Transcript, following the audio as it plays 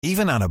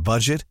Even on a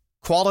budget,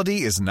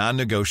 quality is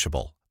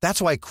non-negotiable.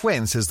 That's why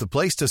Quince is the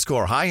place to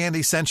score high-end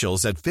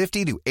essentials at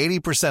 50 to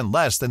 80%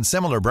 less than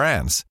similar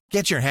brands.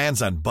 Get your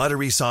hands on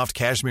buttery soft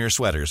cashmere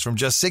sweaters from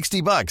just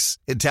 $60,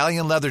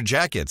 Italian leather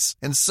jackets,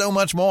 and so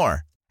much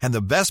more. And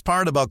the best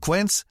part about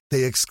Quince,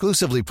 they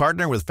exclusively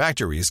partner with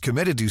factories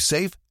committed to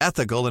safe,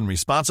 ethical, and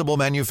responsible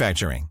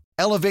manufacturing.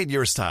 Elevate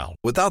your style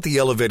without the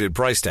elevated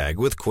price tag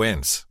with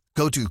Quince.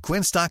 Go to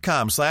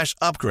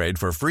quince.com/upgrade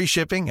for free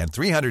shipping and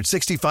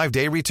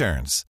 365-day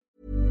returns.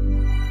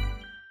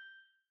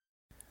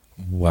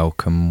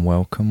 Welcome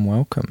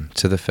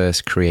to the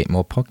first Create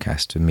More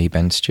podcast with me,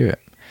 Ben Stewart.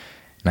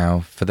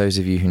 Now, for those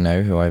of you who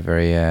know who I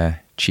very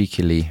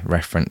cheekily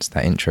referenced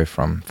that intro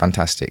from,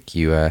 fantastic.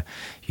 You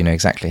know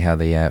exactly how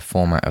the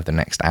format of the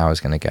next hour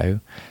is going to go.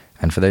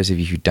 And for those of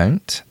you who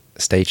don't,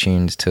 stay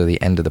tuned till the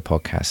end of the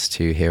podcast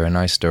to hear a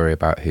nice story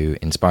about who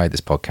inspired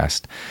this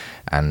podcast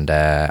and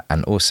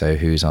also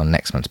who's on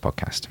next month's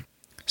podcast.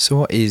 So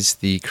what is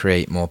the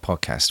Create More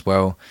podcast?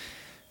 Well,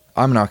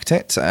 I'm an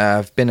architect.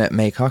 I've been at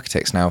Make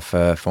Architects now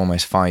for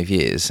almost 5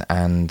 years,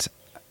 and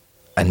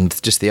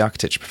just the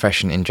architecture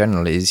profession in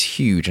general is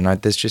huge, and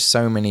there's just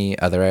so many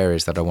other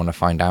areas that I want to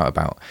find out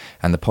about,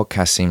 and the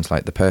podcast seems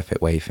like the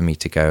perfect way for me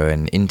to go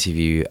and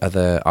interview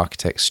other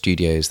architect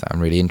studios that I'm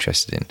really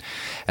interested in.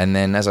 And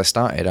then as I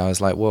started, I was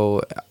like,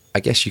 well,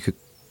 I guess you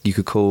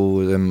could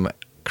call them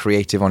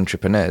creative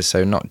entrepreneurs,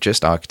 so not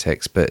just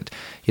architects, but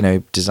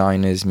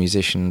designers,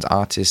 musicians,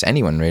 artists,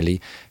 anyone really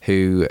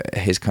who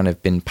has kind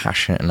of been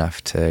passionate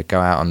enough to go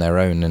out on their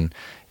own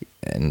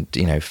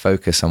and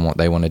focus on what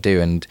they want to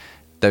do. And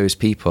those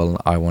people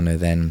I want to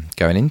then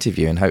go and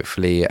interview, and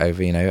hopefully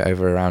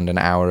over around an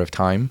hour of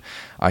time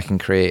I can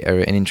create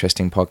an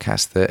interesting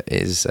podcast that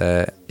is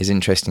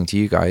interesting to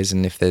you guys.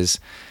 And if there's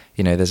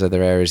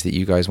other areas that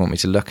you guys want me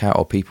to look at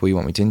or people you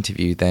want me to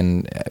interview,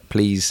 then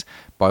please,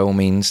 by all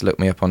means, look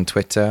me up on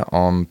Twitter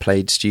on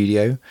Plaid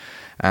Studio,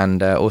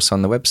 and also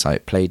on the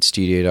website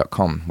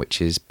plaidstudio.com,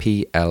 which is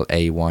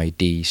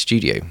PLAYD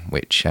Studio,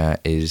 which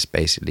is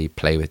basically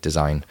play with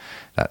design.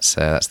 That's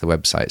the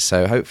website.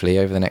 So hopefully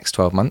over the next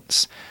 12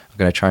 months, I'm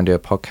going to try and do a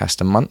podcast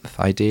a month,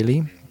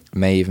 ideally.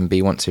 May even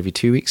be once every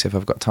 2 weeks if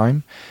I've got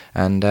time.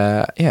 And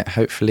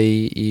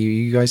hopefully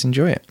you guys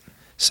enjoy it.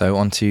 So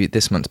on to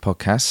this month's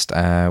podcast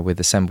with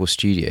Assemble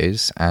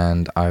Studios,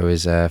 and I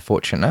was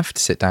fortunate enough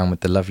to sit down with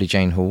the lovely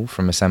Jane Hall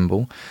from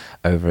Assemble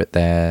over at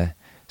their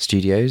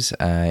studios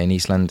in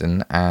East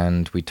London,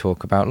 and we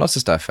talk about lots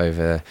of stuff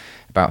over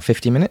about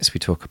 50 minutes. We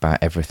talk about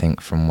everything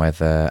from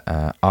whether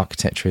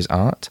architecture is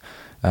art,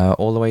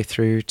 all the way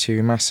through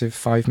to massive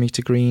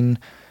 5-meter green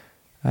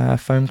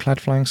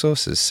foam-clad flying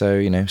saucers.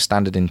 So,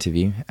 standard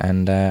interview,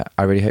 and I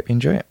really hope you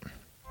enjoy it.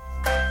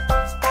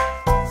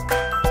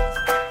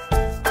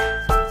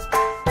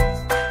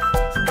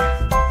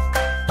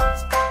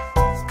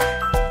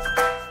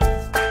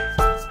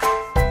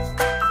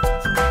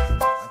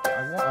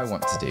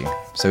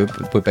 So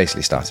we're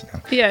basically starting now.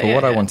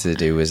 What I wanted to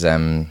do was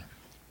I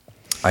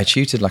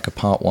tutored like a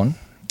part one.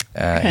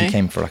 He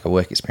came for like a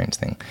work experience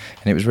thing,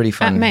 and it was really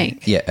fun. At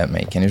Make? Yeah, at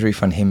Make. And it was really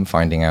fun him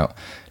finding out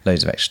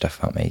loads of extra stuff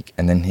about Make.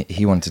 And then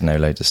he wanted to know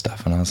loads of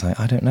stuff, and I was like,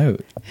 I don't know.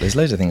 There's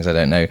loads of things I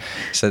don't know.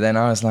 So then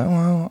I was like,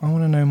 well, I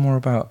want to know more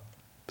about...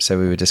 So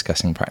we were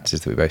discussing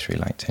practices that we both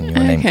really liked, and your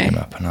name came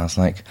up, and I was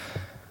like,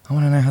 I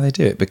want to know how they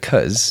do it,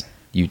 because...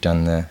 You've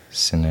done the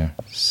Cinerolium.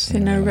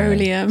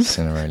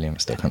 Cinerolium,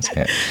 still can't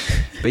say it.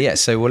 But yeah,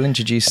 so we'll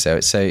introduce.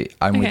 So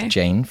I'm with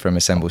Jane from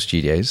Assemble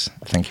Studios.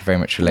 Thank you very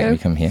much for letting me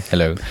come here.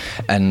 Hello.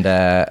 And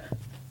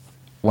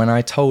when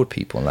I told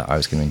people that I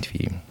was going to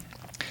interview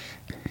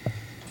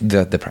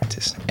you, the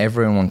practice,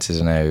 everyone wanted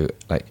to know,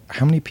 like,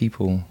 how many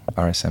people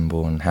are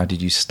Assemble and how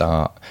did you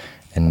start?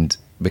 And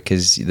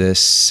because the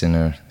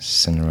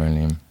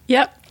Cinerolium.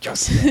 Yep.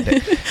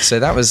 So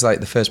that was like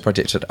the first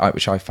project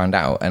which I found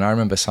out, and I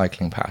remember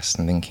cycling past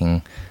and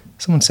thinking,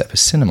 someone set up a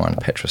cinema in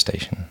a petrol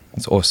station.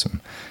 That's awesome.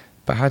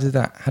 But how did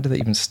that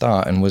even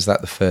start? And was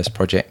that the first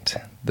project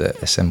that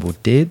Assemble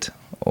did,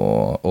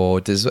 or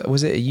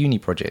was it a uni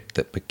project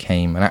that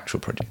became an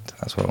actual project?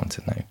 That's what I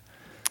wanted to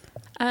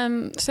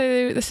know.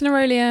 So the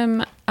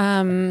Cinerolium,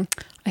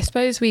 I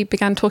suppose we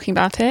began talking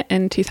about it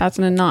in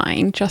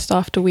 2009, just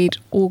after we'd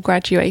all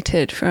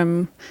graduated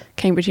from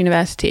Cambridge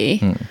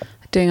University.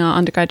 Doing our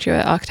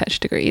undergraduate architecture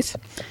degrees.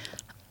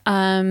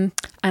 And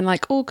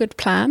like all good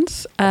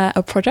plans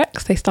or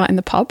projects, they start in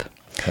the pub.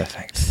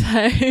 Perfect.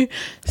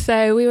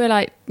 So we were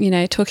like,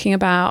 talking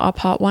about our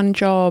part one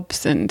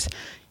jobs and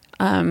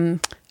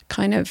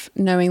kind of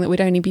knowing that we'd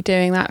only be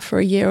doing that for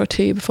a year or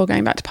two before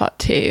going back to part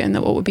two, and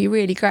that what would be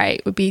really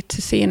great would be to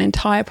see an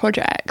entire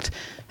project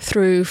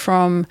through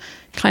from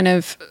kind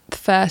of the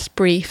first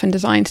brief and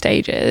design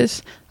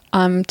stages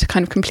to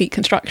kind of complete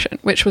construction,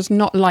 which was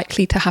not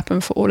likely to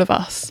happen for all of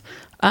us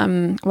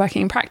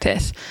working in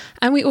practice.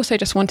 And we also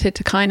just wanted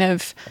to kind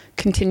of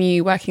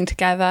continue working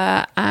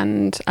together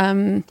and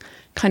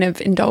kind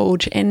of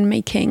indulge in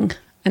making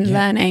and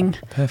learning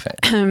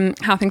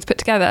how things put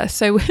together.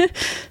 So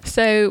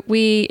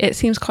it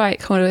seems quite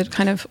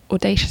kind of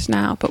audacious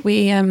now, but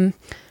we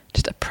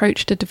just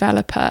approached a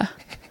developer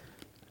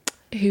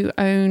who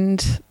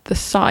owned the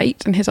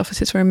site, and his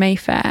offices were in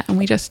Mayfair, and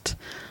we just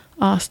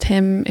asked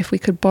him if we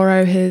could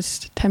borrow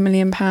his £10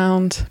 million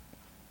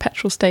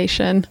petrol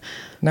station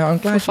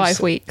for 5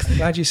 weeks. I'm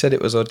glad you said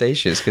it was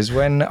audacious, because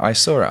when I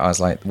saw it, I was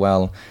like,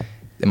 well,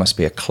 there must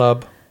be a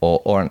club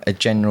or a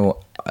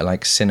general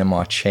like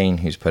cinema chain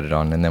who's put it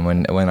on. And then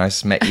when I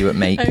met you at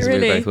Mate, because we were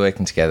both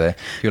working together,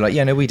 you were like,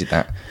 yeah, no, we did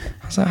that.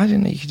 I was like, I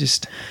didn't know you could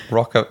just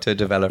rock up to a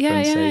developer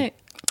and say...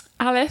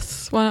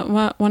 Alice,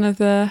 one of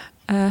the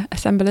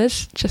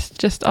assemblers,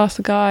 just asked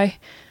the guy,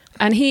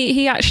 and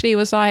he actually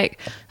was like,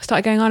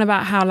 started going on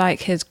about how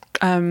like his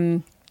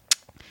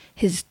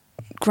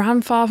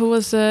grandfather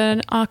was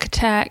an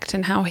architect,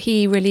 and how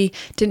he really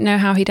didn't know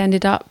how he'd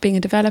ended up being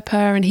a developer,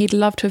 and he'd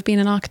love to have been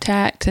an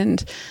architect,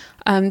 and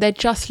they'd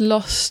just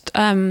lost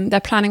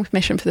their planning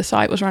permission for the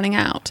site was running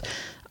out,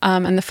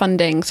 and the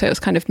funding, so it was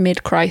kind of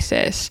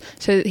mid-crisis,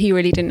 so he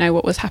really didn't know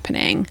what was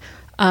happening.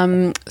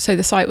 So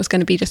the site was going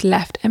to be just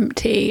left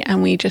empty,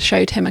 and we just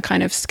showed him a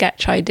kind of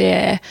sketch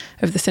idea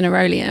of the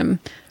Cineroleum.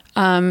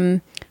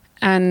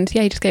 And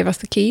he just gave us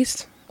the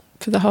keys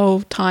for the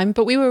whole time.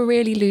 But we were a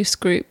really loose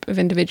group of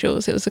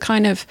individuals. It was a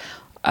kind of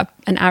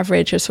an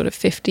average of sort of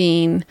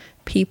 15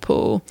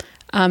 people.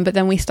 But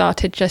then we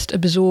started just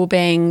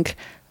absorbing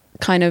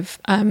kind of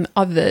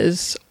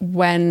others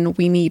when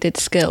we needed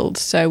skills.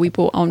 So we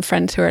brought on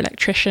friends who are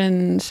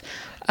electricians,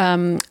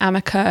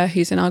 Amika,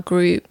 who's in our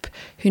group,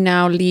 who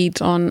now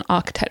leads on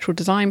architectural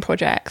design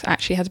projects,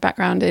 actually has a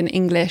background in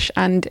English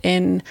and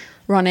in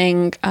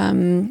running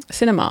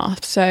cinema.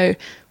 So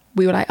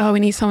we were like, we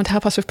need someone to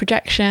help us with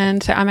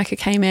projection. So Amika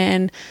came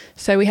in.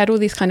 So we had all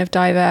these kind of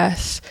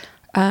diverse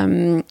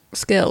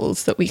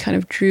skills that we kind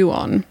of drew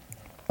on.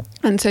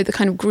 And so the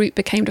kind of group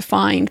became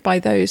defined by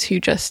those who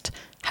just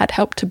had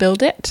helped to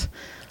build it.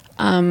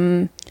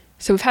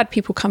 So we've had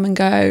people come and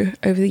go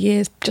over the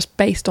years just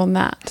based on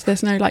that.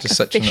 There's no like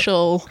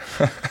official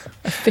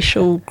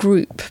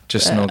group.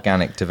 Just an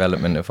organic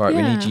development of,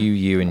 we need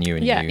you and you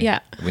and you. Yeah.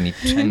 We need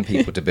 10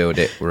 people to build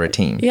it. We're a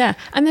team. Yeah.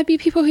 And there'd be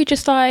people who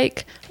just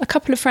like a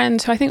couple of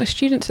friends who I think were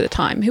students at the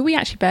time, who we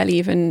actually barely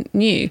even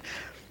knew,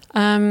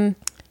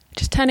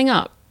 just turning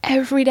up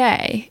every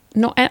day,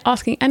 not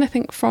asking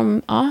anything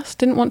from us,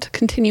 didn't want to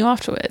continue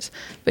afterwards,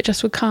 but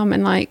just would come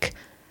and like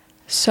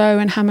sew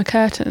and hammer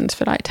curtains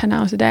for like 10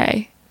 hours a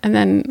day. And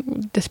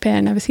then disappear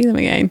and never see them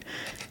again.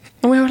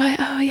 And we were like,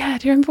 do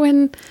you remember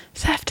when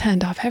Seth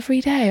turned up every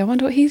day? I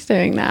wonder what he's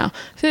doing now.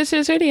 So it's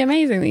really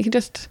amazing that you can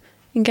just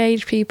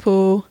engage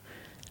people.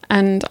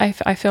 And I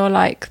feel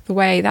like the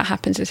way that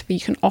happens is you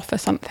can offer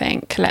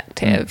something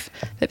collective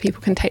that people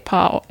can take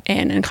part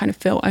in and kind of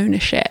feel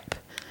ownership.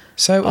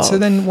 So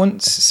then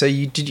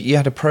you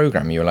had a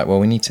program. You were like, well,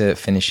 we need to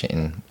finish it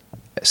in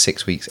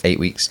 6 weeks, 8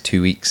 weeks,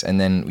 2 weeks, and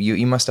then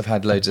you must have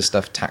had loads of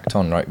stuff tacked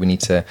on, right?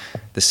 the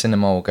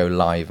cinema will go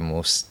live, and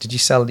you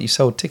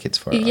sold tickets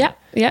for it, right?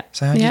 Yeah.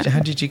 So how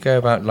did you go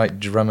about like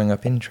drumming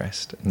up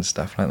interest and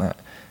stuff like that?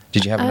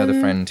 Did you have another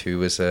friend who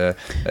was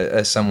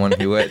someone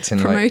who worked in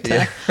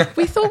promoter?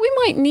 We thought we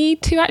might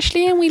need to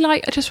actually, and we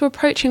just were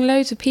approaching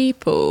loads of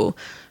people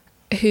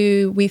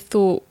who we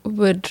thought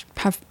would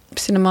have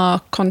cinema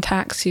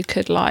contacts who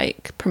could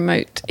like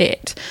promote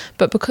it,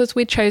 but because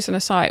we'd chosen a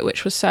site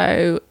which was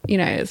so,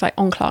 it's like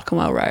on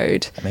Clerkenwell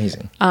Road,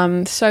 amazing,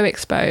 so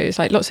exposed,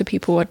 like lots of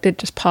people did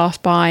just pass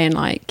by and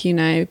like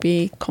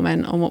be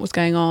comment on what was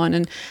going on,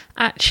 and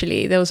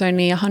actually there was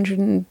only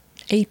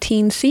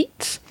 118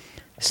 seats,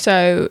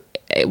 so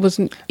it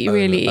wasn't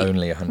really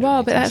only 118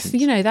 well, but that's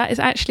seats. That is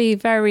actually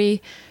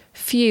very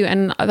few,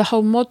 and the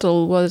whole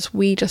model was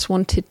we just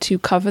wanted to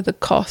cover the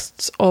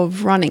costs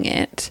of running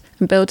it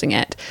and building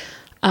it,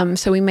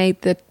 so we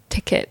made the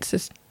tickets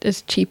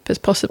as cheap as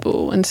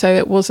possible, and so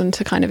it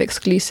wasn't a kind of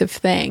exclusive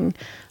thing,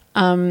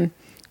 and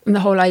the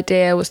whole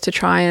idea was to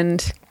try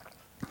and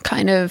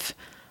kind of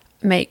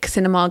make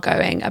cinema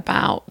going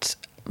about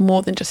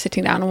more than just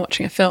sitting down and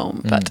watching a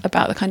film, but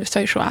about the kind of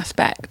social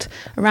aspect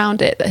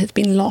around it that has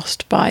been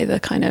lost by the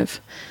kind of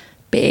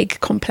big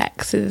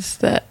complexes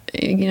that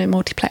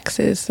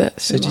multiplexes that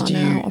cinema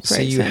now operates in.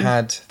 So you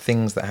had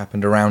things that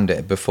happened around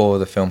it before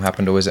the film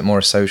happened, or was it more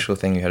a social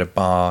thing? You had a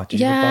bar? Did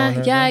you have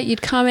a bar?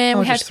 You'd come in.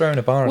 We had throw in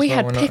a bar. We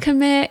had pick a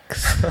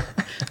mix.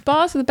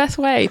 Bars are the best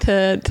way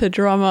to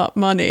drum up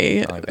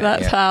money.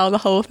 That's how the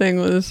whole thing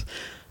was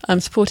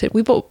supported.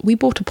 We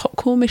bought a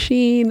popcorn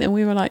machine, and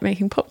we were like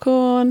making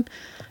popcorn.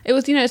 It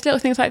was it's little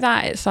things like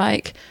that. It's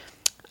like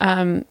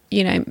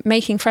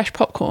making fresh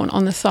popcorn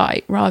on the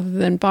site rather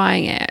than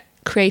buying it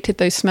created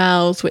those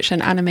smells which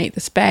then animate the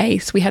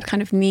space. We had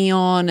kind of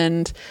neon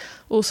and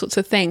all sorts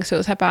of things, so it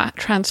was about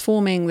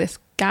transforming this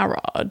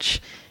garage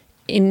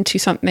into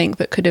something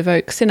that could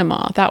evoke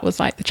cinema. That was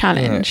like the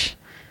challenge.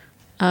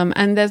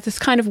 And there's this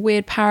kind of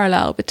weird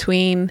parallel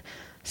between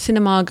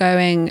cinema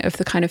going of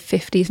the kind of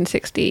 50s and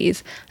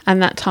 60s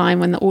and that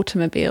time when the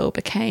automobile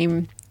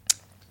became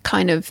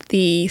kind of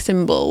the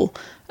symbol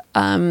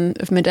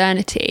of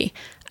modernity.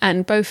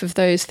 And both of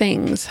those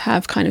things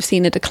have kind of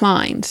seen a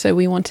decline. So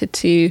we wanted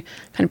to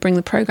kind of bring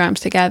the programs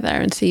together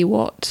and see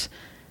what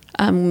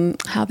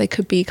how they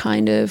could be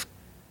kind of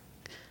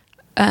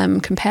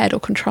compared or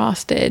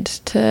contrasted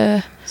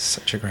to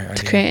Such a great idea.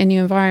 to create a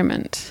new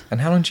environment.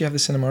 And how long do you have the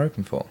cinema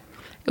open for?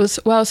 It was,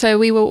 well, so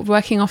we were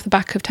working off the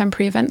back of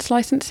temporary events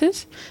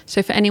licenses.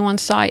 So for any one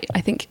site,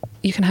 I think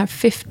you can have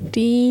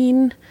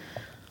 15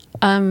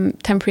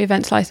 temporary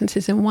events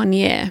licenses in 1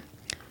 year.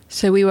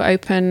 So we were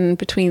open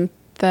between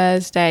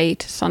Thursday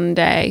to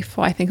Sunday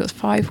for, I think it was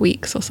 5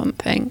 weeks or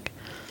something.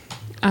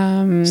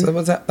 So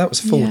that was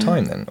full yeah.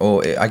 time then?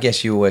 Or I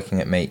guess you were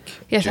working at Make?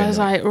 Yes, I was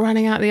like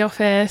running out the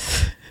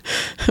office,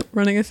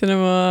 running a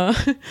cinema.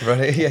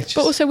 Right, yeah,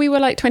 But also we were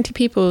like 20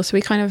 people, so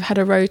we kind of had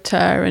a rota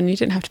and you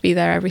didn't have to be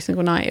there every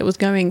single night. It was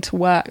going to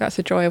work. That's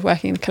the joy of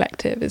working in a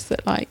collective, is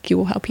that like you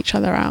all help each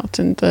other out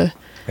and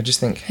I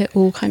just think it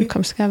all kind of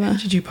comes together. Who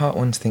did you part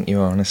one to think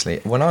you are, honestly?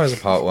 When I was a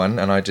part one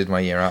and I did my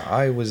year out,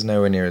 I was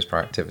nowhere near as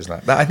proactive as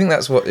that. I think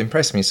that's what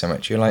impressed me so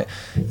much. You're like,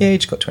 yeah, you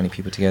just got 20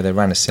 people together,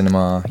 ran a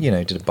cinema,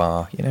 did a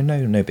bar,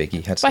 no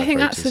biggie. Had But I think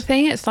that's the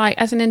thing. It's like,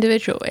 as an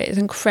individual, it is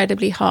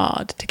incredibly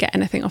hard to get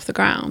anything off the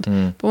ground.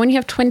 But when you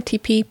have 20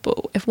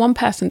 people, if one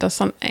person does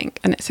something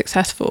and it's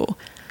successful,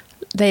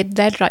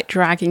 they're like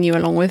dragging you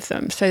along with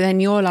them. So then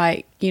you're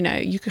like,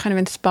 you're kind of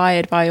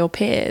inspired by your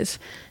peers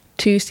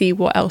to see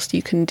what else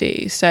you can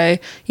do. So,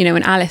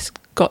 when Alice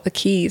got the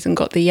keys and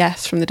got the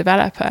yes from the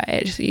developer,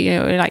 it's,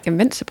 we're like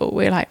invincible.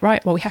 We're like,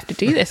 right, well, we have to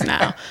do this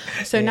now.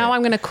 So Yeah. now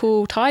I'm going to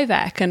call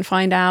Tyvek and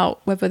find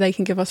out whether they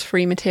can give us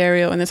free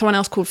material. And then someone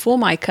else called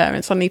Formica,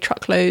 and suddenly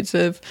truckloads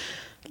of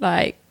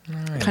like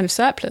kind of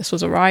surplus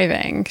was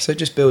arriving. So it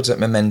just builds up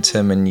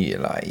momentum, and you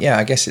like, yeah,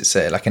 I guess it's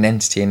like an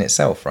entity in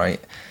itself, right?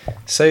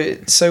 So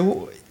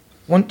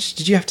once,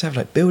 did you have to have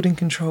like building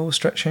control,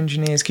 structure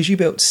engineers? Because you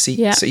built seats,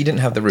 Yeah. so you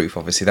didn't have the roof.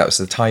 Obviously, that was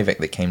the Tyvek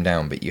that came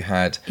down, but you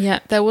had. Yeah,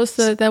 there was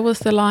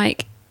the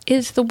like,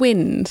 is the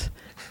wind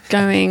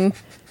going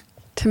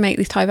to make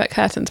these Tyvek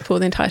curtains pull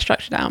the entire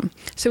structure down?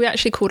 So we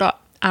actually called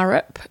up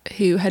Arup,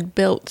 who had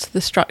built the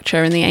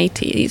structure in the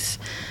 80s,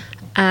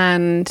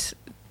 and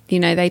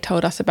they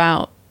told us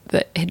about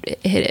that it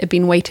had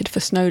been weighted for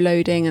snow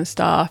loading and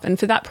stuff. And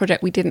for that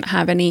project, we didn't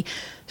have any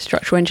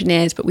structural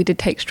engineers, but we did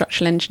take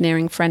structural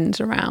engineering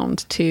friends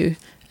around to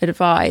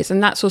advise.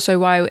 And that's also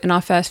why in our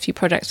first few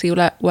projects, we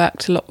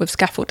worked a lot with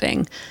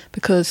scaffolding,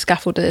 because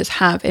scaffolders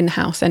have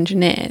in-house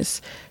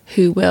engineers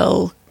who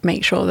will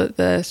make sure that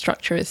the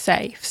structure is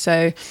safe.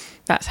 So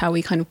that's how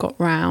we kind of got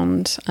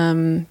round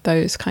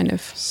those kind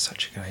of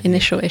Such a good idea.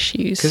 initial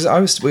issues.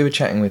 Because we were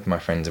chatting with my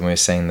friends and we were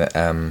saying that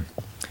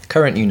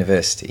current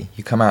university,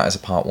 you come out as a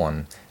part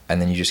one and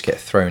then you just get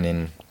thrown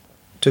in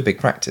to a big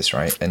practice,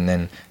 right? And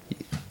then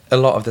a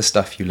lot of the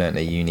stuff you learnt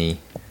at uni,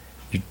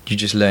 you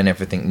just learn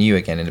everything new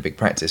again in a big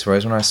practice.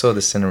 Whereas when I saw the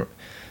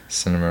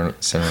Cinerarium,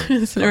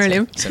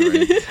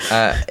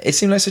 it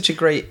seemed like such a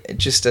great,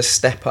 just a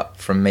step up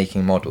from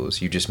making models.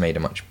 You just made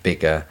a much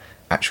bigger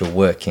actual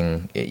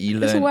working.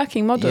 It's a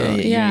working model,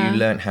 yeah. You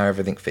learnt how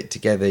everything fit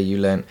together. You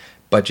learnt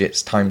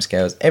budgets,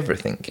 timescales,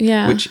 everything.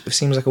 Yeah. Which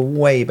seems like a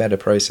way better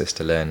process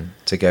to learn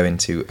to go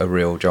into a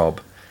real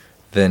job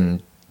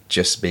than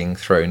just being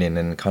thrown in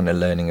and kind of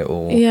learning it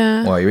all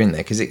while you're in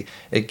there. Because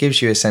it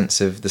gives you a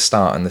sense of the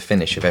start and the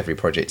finish of every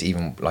project,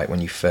 even like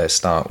when you first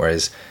start.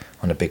 Whereas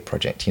on a big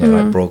project,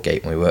 like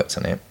Broadgate, when we worked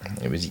on it,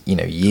 it was,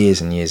 years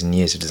and years and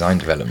years of design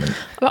development.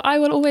 But I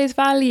will always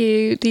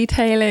value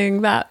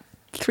detailing that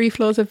 3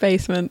 floors of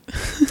basement.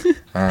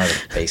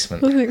 The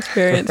basement. It was an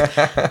experience.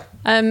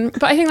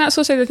 But I think that's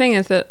also the thing,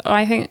 is that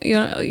I think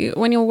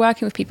when you're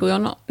working with people, you're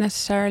not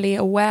necessarily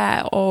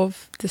aware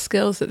of the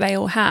skills that they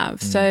all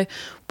have. So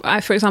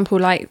for example,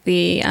 like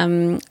the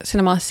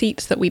cinema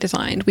seats that we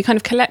designed, we kind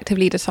of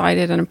collectively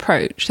decided an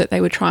approach that they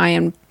would try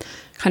and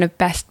kind of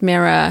best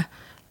mirror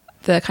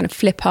the kind of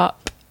flip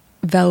up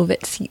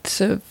velvet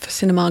seats of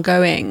cinema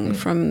going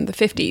from the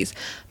 50s.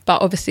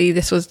 But obviously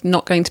this was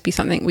not going to be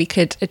something we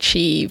could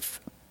achieve,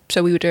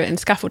 so we would do it in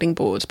scaffolding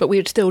boards, but we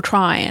would still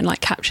try and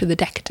like capture the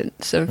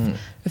decadence of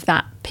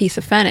that piece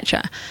of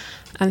furniture.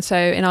 And so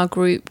in our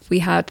group, we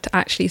had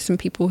actually some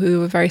people who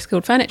were very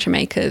skilled furniture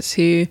makers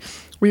who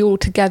we all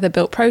together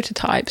built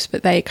prototypes,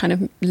 but they kind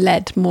of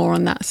led more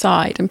on that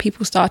side. And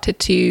people started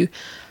to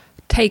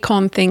take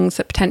on things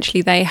that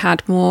potentially they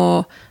had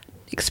more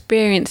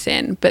experience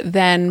in, but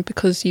then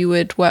because you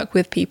would work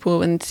with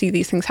people and see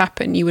these things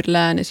happen, you would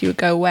learn as you would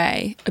go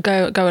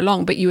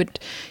along, but you would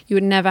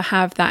never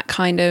have that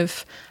kind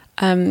of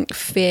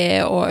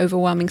fear or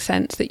overwhelming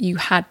sense that you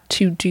had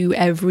to do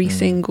every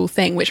single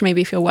thing, which maybe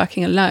if you're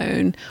working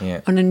alone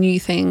on a new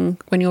thing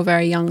when you're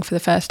very young for the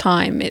first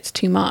time, it's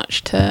too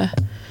much to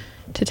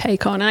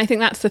take on. And I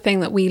think that's the thing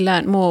that we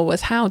learnt more,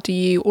 was how do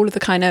you, all of the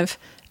kind of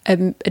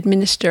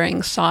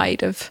administering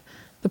side of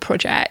the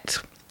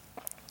project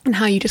and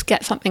how you just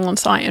get something on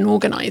site and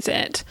organise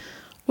it,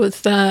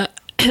 was the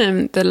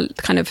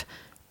kind of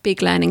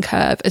big learning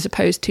curve, as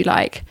opposed to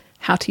like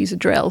how to use a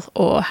drill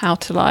or how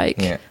to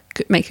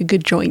make a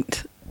good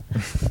joint.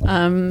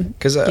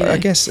 Because I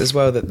guess as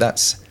well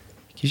that's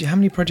how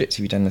many projects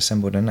have you done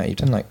assembled on that? You've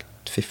done like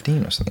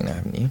 15 or something now,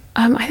 haven't you?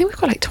 I think we've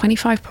got like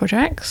 25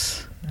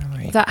 projects.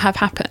 that have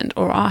happened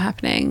or are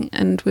happening,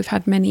 and we've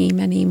had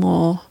many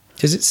more.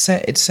 Because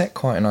it's set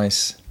quite a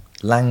nice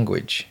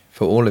language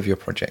for all of your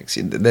projects.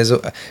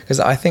 Because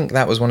I think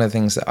that was one of the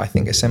things that I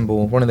think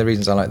Assemble, one of the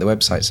reasons I like the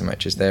website so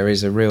much, is there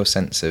is a real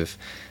sense of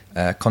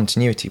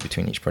continuity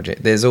between each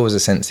project. There's always a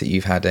sense that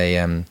you've had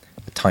a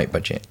tight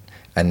budget,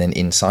 and then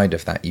inside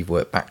of that you've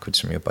worked backwards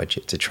from your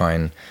budget to try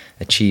and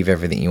achieve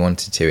everything you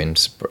wanted to,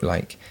 and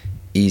like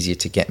easier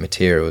to get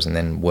materials and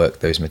then work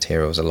those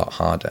materials a lot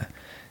harder.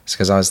 It's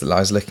because I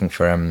was looking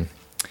for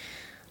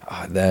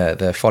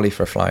the Folly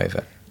for a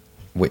Flyover,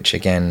 which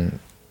again,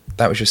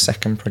 that was your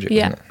second project,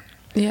 wasn't it?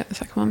 Yeah, the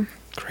second one.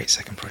 Great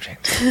second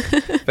project.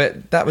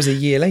 But that was a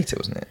year later,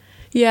 wasn't it?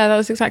 Yeah, that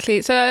was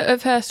exactly. So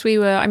at first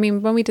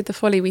when we did the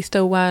Folly, we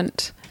still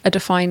weren't a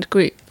defined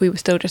group. We were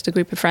still just a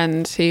group of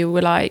friends who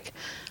were like,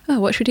 oh,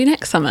 what should we do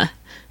next summer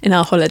in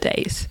our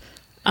holidays?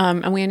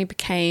 And we only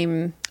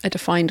became a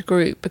defined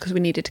group because we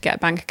needed to get a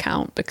bank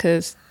account,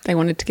 because they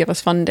wanted to give us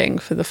funding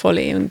for the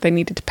Folly and they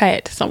needed to pay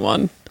it to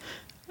someone,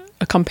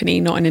 a company,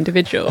 not an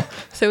individual.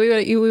 So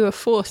we were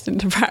forced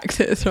into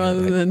practice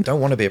rather than... don't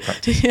want to be a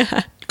practice.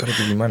 Yeah. Got to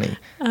give you money.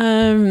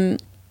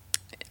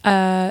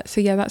 So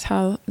yeah,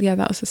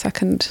 that was the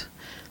second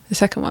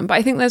one. But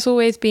I think there's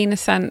always been a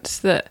sense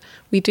that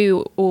we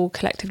do all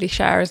collectively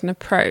share as an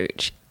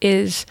approach,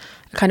 is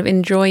a kind of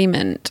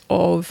enjoyment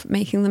of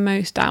making the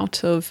most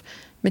out of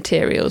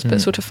materials,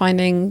 but sort of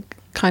finding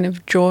kind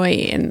of joy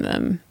in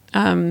them,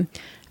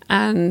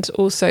 and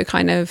also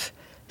kind of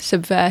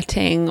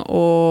subverting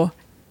or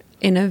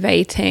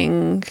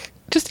innovating,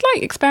 just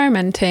like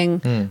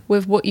experimenting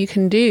with what you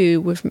can do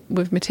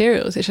with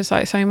materials. It's just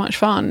like so much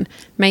fun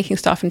making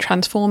stuff and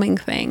transforming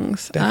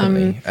things.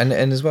 Definitely. And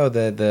as well,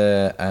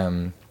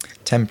 the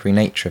temporary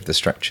nature of the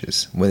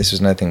structures. Well, this was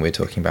another thing we were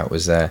talking about,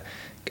 was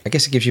I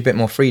guess it gives you a bit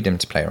more freedom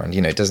to play around. You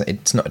know, it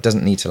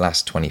doesn't need to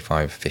last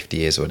 25, 50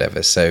 years or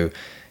whatever. So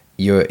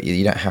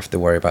you don't have to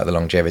worry about the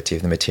longevity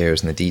of the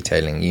materials and the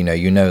detailing.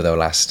 You know they'll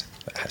last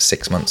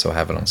 6 months or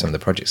however long some of the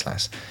projects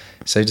last.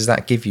 So does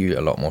that give you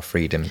a lot more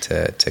freedom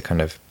to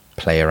kind of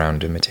play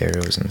around with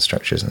materials and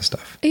structures and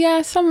stuff?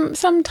 Yeah,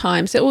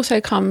 sometimes it also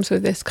comes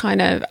with this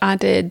kind of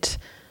added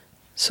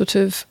sort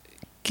of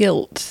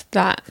guilt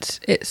that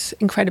it's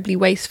incredibly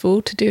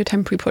wasteful to do a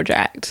temporary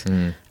project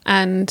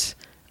and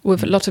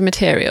with a lot of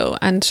material,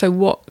 and so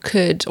what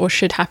could or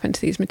should happen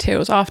to these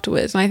materials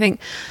afterwards. And I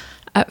think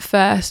at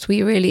first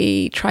we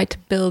really tried to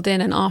build in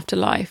an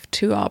afterlife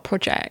to our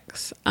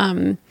projects.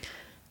 So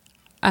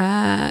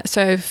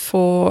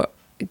for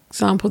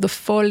example, the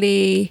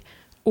Folly,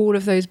 all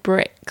of those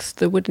bricks,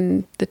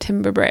 the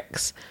timber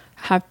bricks,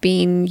 have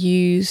been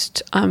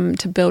used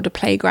to build a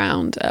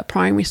playground at a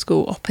primary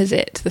school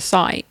opposite the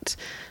site.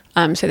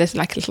 So there's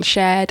like a little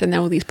shed and there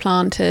are all these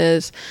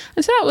planters.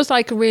 And so that was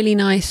like a really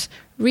nice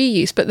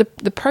reuse. But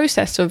the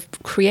process of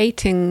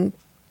translating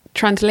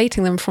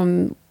them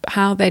from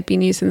how they'd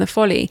been used in the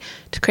Folly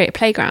to create a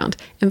playground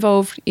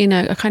involved,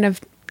 a kind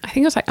of, I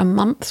think it was like a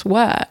month's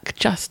work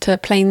just to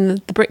plane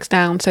the bricks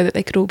down so that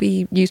they could all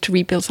be used to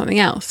rebuild something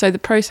else. So the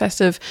process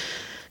of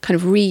kind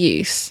of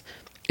reuse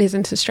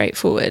isn't as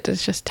straightforward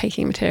as just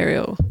taking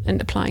material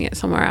and applying it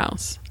somewhere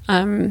else.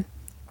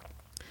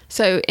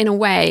 So in a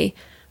way,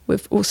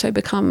 we've also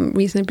become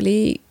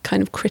reasonably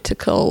kind of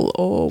critical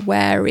or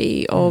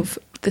wary of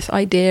this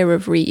idea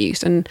of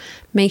reuse and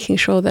making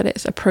sure that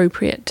it's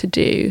appropriate to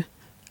do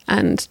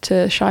and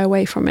to shy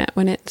away from it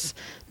when it's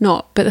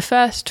not. But the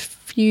first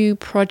few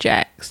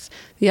projects,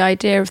 the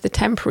idea of the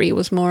temporary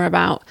was more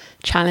about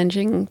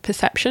challenging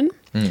perception.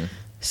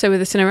 So with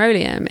the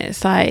Cineroleum,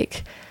 it's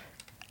like,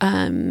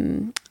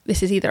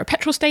 this is either a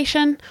petrol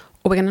station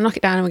or we're going to knock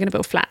it down and we're going to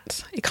build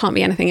flats. It can't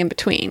be anything in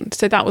between.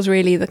 So that was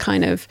really the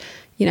kind of,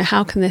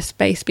 how can this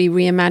space be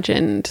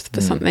reimagined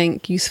for something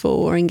useful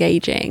or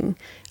engaging?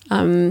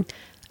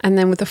 And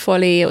then with the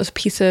Folly, it was a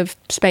piece of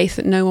space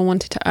that no one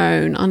wanted to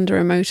own under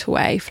a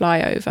motorway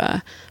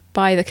flyover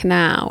by the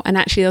canal. And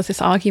actually there was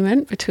this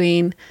argument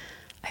between,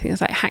 I think it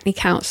was like Hackney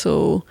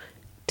Council,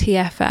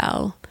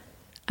 TfL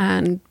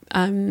and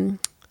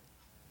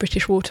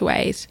British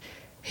Waterways,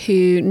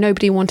 who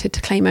nobody wanted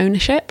to claim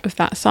ownership of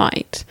that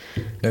site.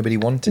 Nobody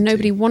wanted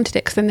it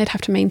because then they'd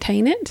have to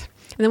maintain it.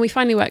 And then we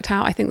finally worked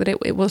out, I think, that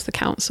it was the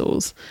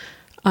council's.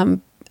 And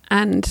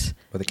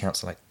well, the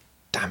council like,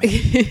 damn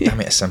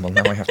it, Assemble,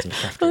 now I have to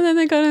look after well, then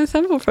they got an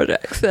Assemble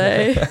project,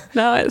 so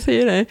now it's,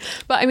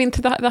 But I mean,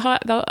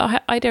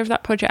 the idea of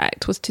that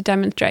project was to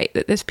demonstrate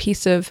that this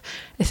piece of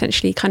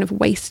essentially kind of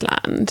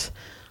wasteland,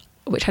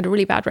 which had a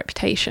really bad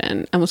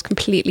reputation and was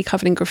completely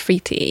covered in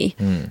graffiti,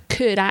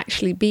 could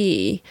actually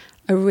be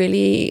a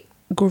really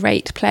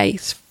great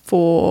place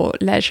for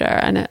leisure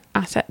and an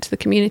asset to the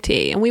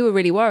community. And we were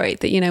really worried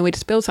that, we'd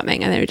just build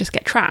something and then it would just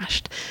get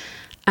trashed.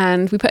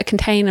 And we put a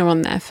container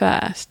on there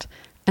first,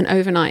 and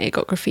overnight it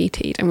got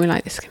graffitied, and we're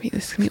like, this is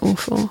gonna be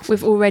awful.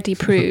 We've already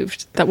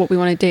proved that what we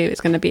want to do is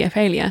going to be a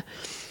failure.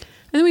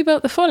 And then we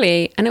built the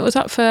Folly, and it was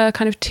up for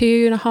kind of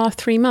 2.5,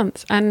 3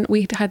 months, and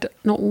we had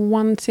not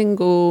one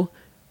single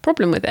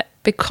problem with it.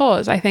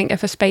 because I think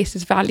if a space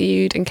is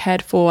valued and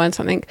cared for and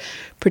something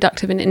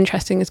productive and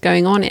interesting is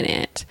going on in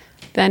it,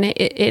 then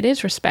it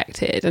is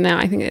respected. And now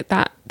I think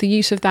that the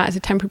use of that as a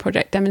temporary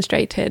project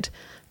demonstrated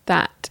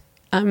that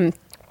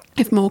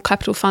if more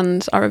capital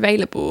funds are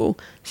available,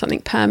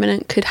 something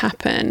permanent could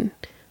happen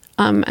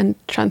and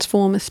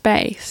transform a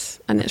space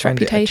and its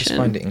reputation. I just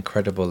find it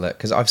incredible that,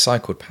 because I've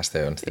cycled past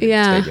there onto the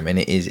stadium, and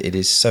it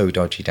is so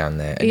dodgy down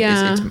there.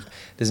 And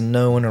there's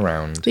no one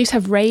around. We used to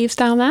have raves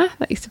down there.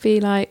 That used to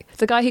be like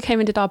the guy who came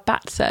and did our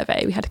bat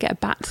survey. We had to get a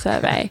bat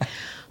survey.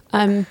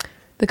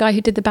 The guy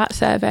who did the bat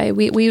survey,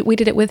 we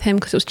did it with him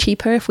because it was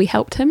cheaper if we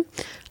helped him.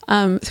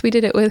 So we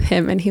did it with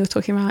him, and he was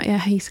talking about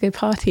he used to go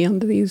party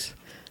under these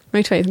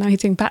motorways. Now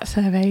he's doing bat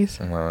surveys.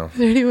 Wow, it's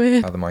really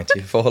weird. How the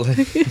mighty have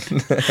fallen.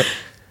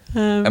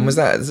 And was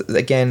that,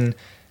 again,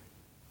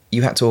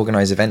 you had to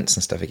organise events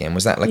and stuff again?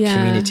 Was that like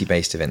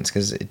community-based events?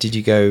 Because did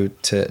you go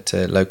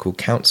to local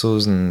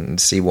councils and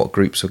see what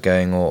groups were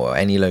going, or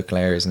any local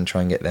areas, and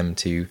try and get them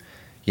to,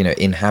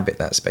 inhabit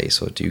that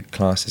space or do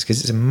classes?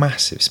 Because it's a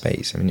massive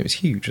space. I mean, it was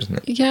huge, wasn't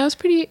it? Yeah,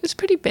 it was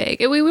pretty big.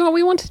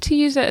 We wanted to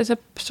use it as a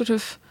sort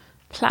of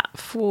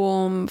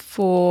platform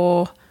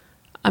for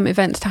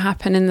events to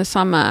happen in the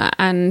summer,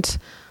 and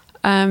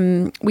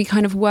we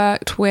kind of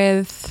worked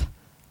with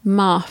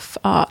MUF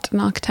Art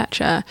and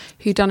Architecture,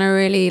 who'd done a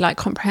really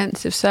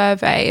comprehensive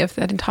survey of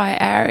that entire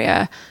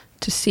area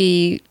to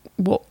see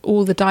what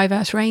all the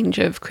diverse range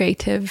of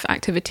creative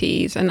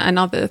activities and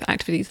other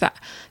activities that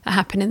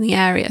happen in the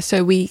area.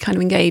 So we kind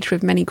of engaged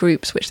with many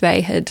groups which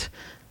they had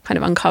kind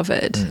of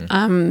uncovered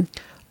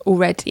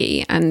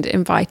already, and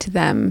invited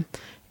them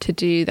to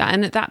do that.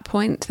 And at that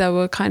point there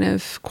were kind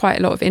of quite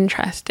a lot of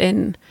interest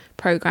in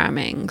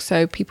programming,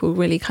 so people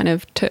really kind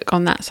of took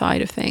on that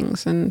side of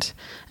things and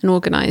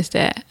organised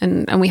it,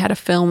 and we had a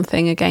film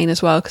thing again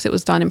as well, because it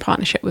was done in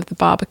partnership with the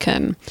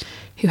Barbican,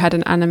 who had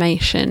an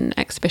animation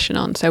exhibition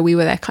on, so we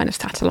were their kind of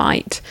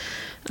satellite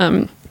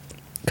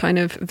kind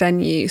of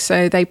venue,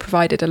 so they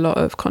provided a lot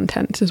of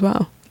content as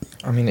well.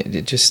 I mean,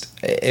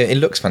 it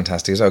looks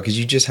fantastic as well, because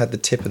you just had the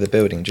tip of the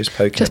building just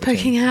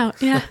poking out,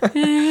 yeah.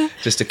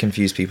 Just to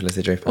confuse people as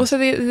they drove past. Also,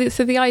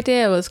 the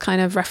idea was kind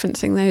of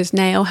referencing those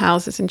nail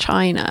houses in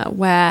China,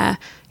 where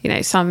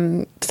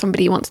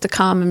somebody wants to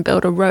come and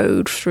build a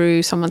road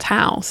through someone's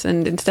house,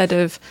 and instead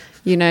of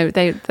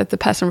the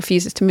person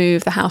refuses to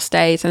move, the house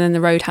stays, and then the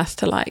road has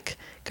to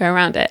go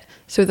around it.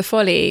 So with the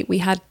Folly, we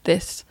had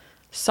this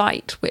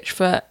site which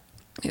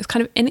it's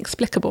kind of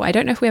inexplicable. I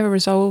don't know if we ever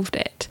resolved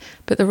it,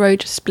 but the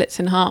road just splits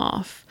in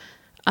half.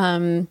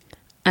 And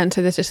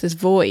so there's just this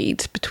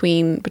void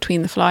between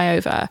the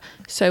flyover.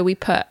 So we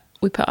put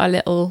our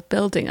little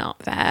building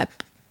up there,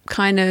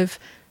 kind of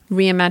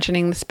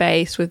reimagining the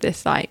space with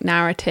this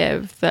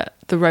narrative that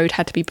the road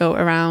had to be built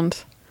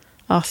around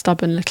our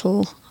stubborn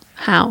little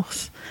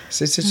house.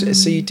 So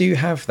you do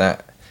have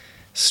that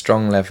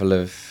strong level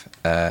of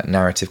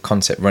narrative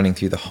concept running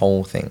through the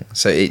whole thing.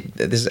 So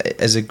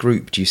as a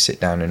group, do you sit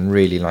down and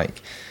really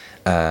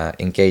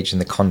engage in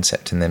the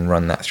concept and then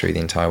run that through the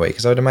entire way?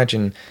 Because I would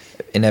imagine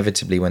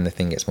inevitably when the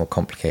thing gets more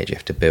complicated, you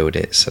have to build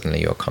it,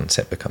 suddenly your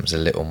concept becomes a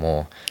little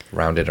more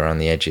rounded around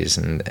the edges,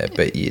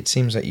 but it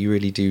seems like you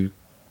really do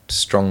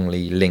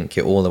strongly link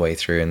it all the way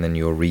through, and then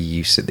your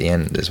reuse at the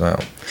end as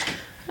well.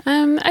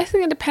 I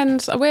think it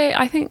depends.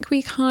 I think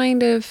we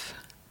kind of,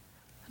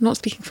 I'm not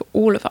speaking for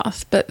all of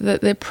us, but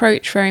the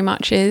approach very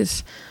much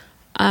is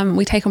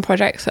we take on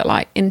projects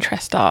that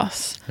interest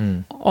us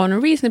on a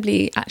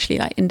reasonably actually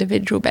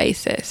individual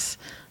basis,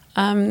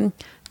 and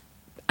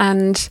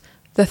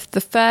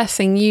the first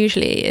thing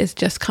usually is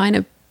just kind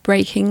of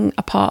breaking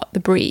apart the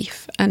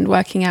brief and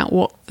working out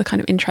what the kind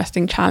of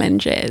interesting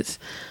challenge is,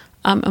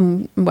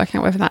 and working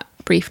out whether that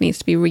brief needs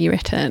to be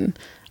rewritten,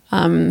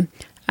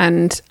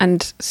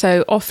 and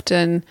so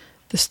often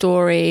the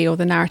story or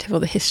the narrative or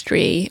the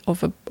history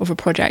of a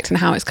project and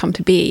how it's come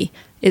to be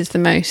is the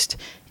most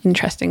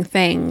interesting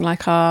thing.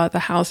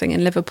 The housing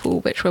in Liverpool,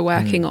 which we're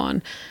working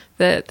on,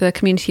 the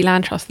Community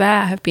Land Trust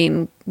there have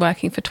been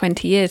working for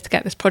 20 years to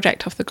get this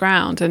project off the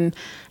ground, and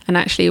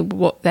actually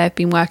what they've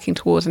been working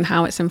towards and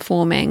how it's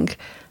informing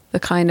the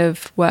kind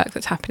of work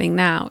that's happening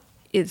now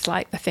is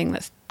the thing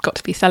that's got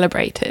to be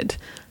celebrated,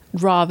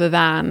 rather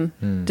than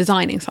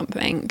designing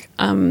something.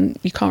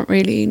 You can't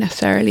really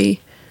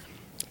necessarily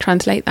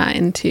translate that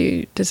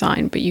into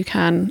design, but you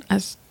can,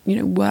 as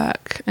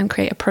work and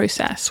create a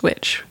process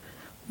which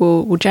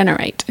will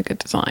generate a good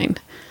design.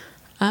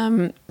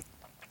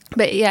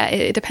 But yeah,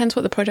 it depends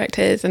what the project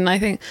is, and I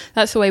think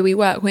that's the way we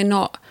work.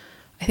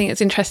 I think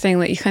it's interesting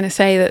that you kind of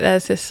say that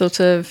there's this sort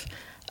of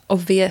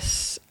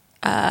obvious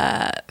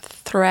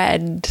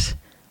thread,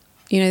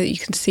 that you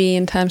can see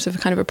in terms of a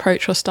kind of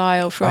approach or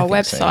style for our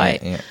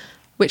website. So, yeah.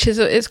 Which is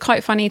it's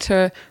quite funny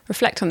to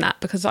reflect on that,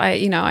 because I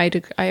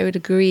would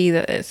agree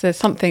that there's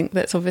something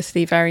that's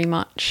obviously very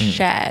much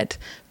shared,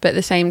 but at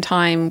the same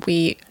time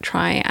we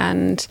try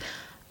and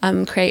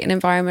create an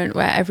environment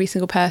where every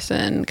single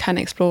person can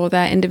explore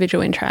their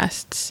individual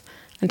interests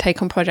and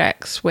take on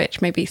projects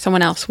which maybe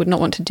someone else would not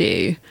want to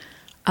do,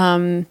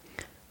 and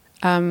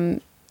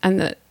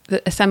that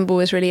that Assemble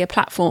is really a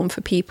platform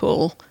for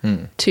people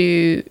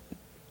to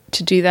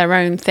do their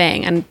own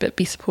thing and but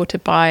be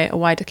supported by a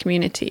wider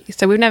community.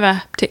 So we've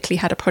never particularly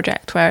had a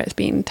project where it's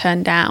been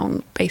turned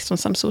down based on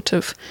some sort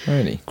of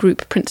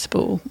group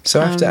principle.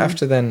 So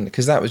after then,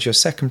 because that was your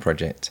second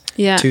project,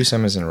 2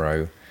 summers in a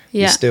row.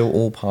 You're still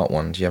all part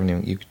 1. Do you have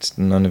any?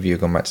 None of you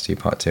have gone back to do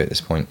part 2 at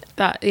this point.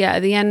 At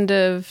the end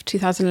of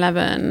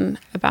 2011,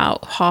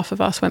 about half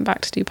of us went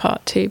back to do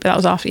part 2, but that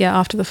was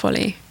after the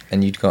Folly.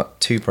 And you'd got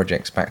 2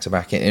 projects back to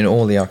back in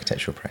all the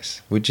architectural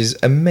press, which is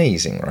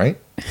amazing, right?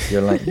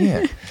 You're like,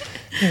 yeah,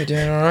 we're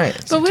doing all right.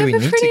 So do we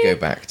need to go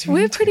back?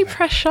 We're pretty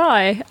press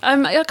shy.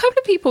 A couple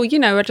of people,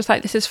 are just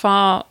like, this is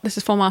far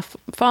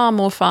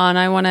more fun.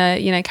 I want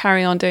to,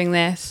 carry on doing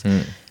this.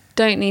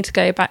 Don't need to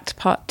go back to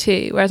part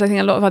 2. Whereas I think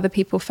a lot of other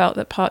people felt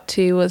that part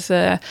 2 was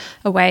a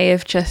way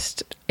of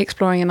just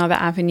exploring another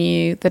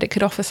avenue, that it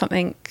could offer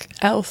something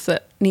else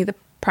that neither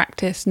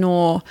practice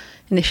nor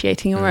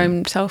initiating your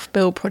own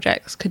self-build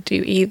projects could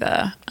do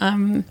either.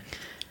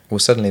 Well,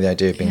 suddenly the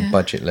idea of being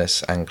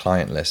budgetless and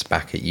clientless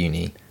back at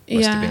uni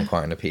must have been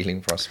quite an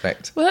appealing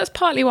prospect. Well, that's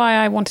partly why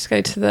I wanted to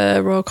go to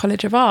the Royal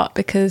College of Art,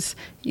 because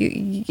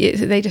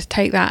they just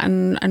take that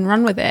and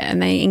run with it,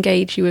 and they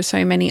engage you with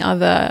so many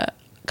other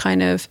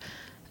kind of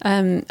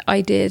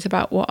ideas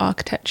about what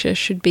architecture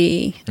should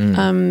be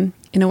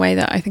in a way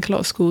that I think a lot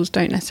of schools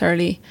don't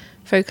necessarily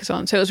focus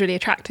on. So it was really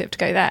attractive to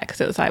go there,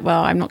 because it was like,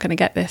 well, I'm not going to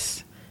get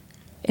this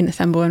in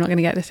Assemble, I'm not going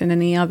to get this in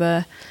any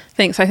other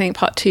thing. So I think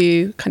part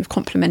 2 kind of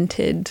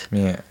complemented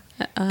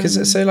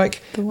because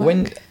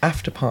when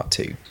after part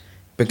 2,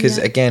 because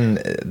again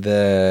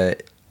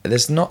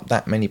there's not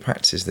that many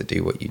practices that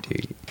do what you do,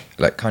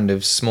 like kind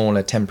of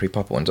smaller temporary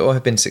pop-up ones, or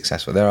have been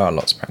successful. There are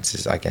lots of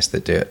practices, I guess,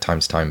 that do it time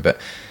to time, but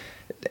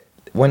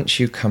once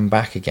you come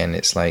back again,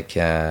 it's like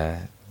the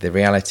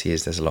reality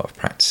is there's a lot of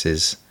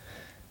practices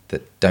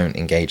that don't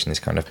engage in this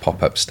kind of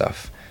pop-up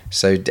stuff.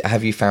 So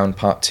have you found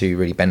part 2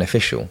 really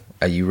beneficial?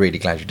 Are you really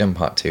glad you've done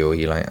part 2, or are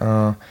you like,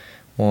 well,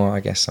 I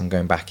guess I'm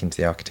going back into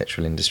the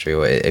architectural industry?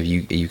 Or are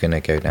you going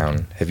to go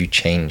down? Have you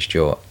changed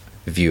your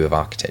view of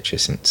architecture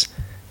since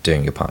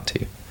doing your part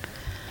 2?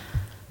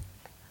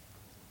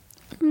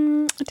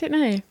 I don't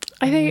know.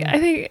 I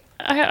think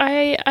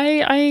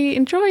I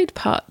enjoyed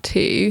part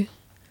 2,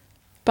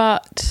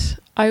 but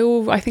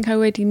I think I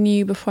already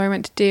knew before I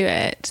went to do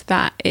it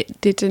that it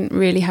didn't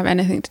really have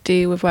anything to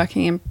do with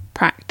working in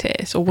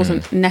practice, or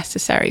wasn't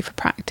necessary for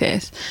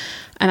practice.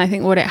 And I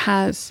think what it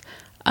has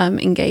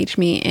engaged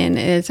me in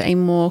is a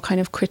more kind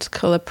of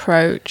critical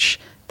approach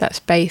that's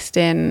based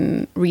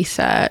in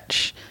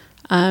research.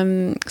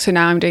 So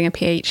now I'm doing a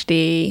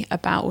PhD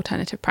about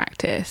alternative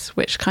practice,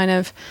 which kind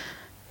of...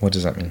 What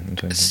does that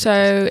mean?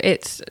 So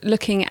it's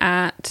looking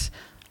at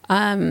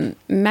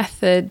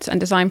methods and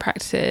design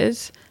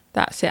practices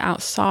that sit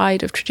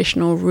outside of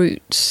traditional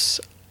routes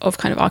of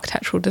kind of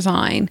architectural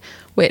design,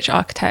 which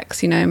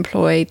architects,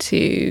 employ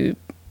to...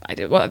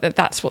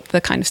 that's what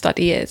the kind of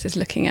study is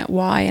looking at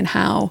why and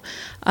how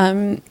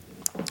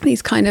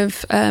these kind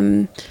of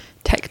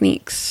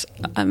techniques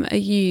are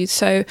used.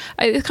 So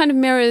it kind of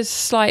mirrors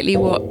slightly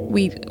what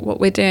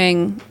we're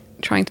doing,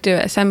 trying to do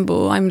at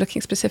Assemble. I'm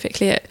looking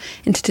specifically at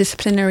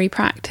interdisciplinary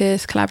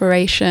practice,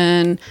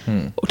 collaboration,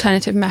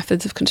 alternative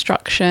methods of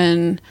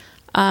construction,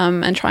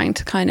 and trying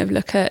to kind of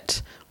look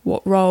at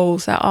what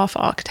roles there are for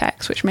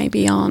architects, which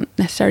maybe aren't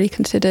necessarily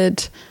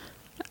considered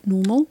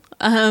normal.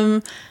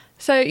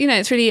 So,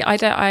 it's really,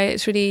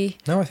 it's really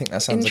No, I think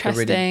that sounds like a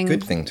really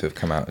good thing to have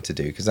come out to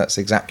do, because that's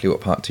exactly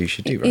what part 2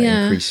 should do, right?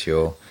 Increase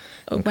your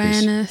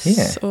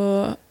awareness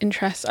or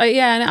interest.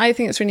 And I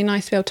think it's really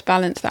nice to be able to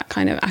balance that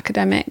kind of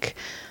academic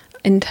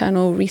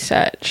internal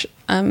research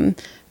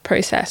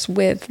process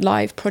with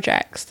live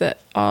projects that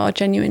are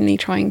genuinely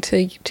trying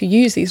to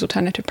use these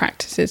alternative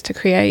practices to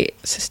create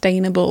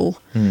sustainable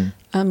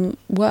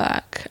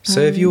work.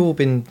 So have you all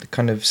been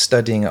kind of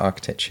studying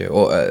architecture,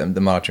 or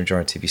the large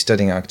majority of you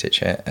studying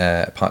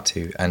architecture part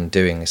 2 and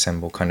doing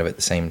Assemble kind of at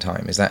the same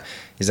time? Is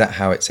that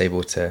how it's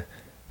able to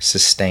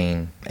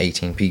sustain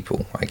 18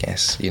 people, I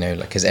guess,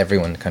 because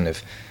everyone kind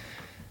of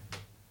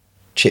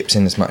chips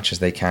in as much as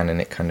they can,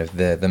 and it kind of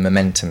the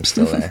momentum's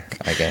still there,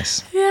 I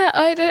guess.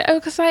 I don't know,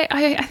 because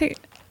I think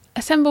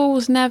Assemble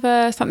was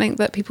never something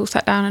that people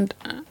sat down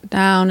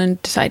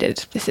and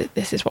decided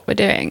this is what we're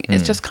doing.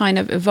 It's just kind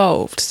of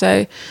evolved.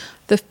 So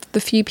the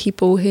few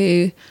people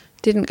who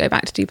didn't go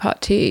back to do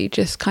part 2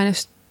 just kind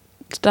of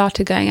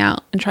started going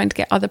out and trying to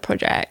get other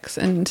projects,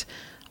 and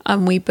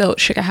we built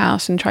Sugar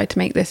House and tried to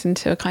make this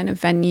into a kind of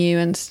venue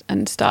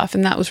and stuff,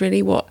 and that was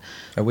really what...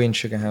 Are we in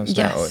Sugar House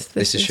now? Yes,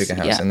 this is Sugar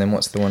House, and then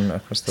what's the one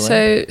across the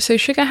way? So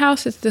Sugar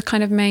House is the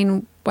kind of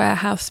main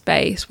warehouse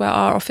space where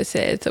our office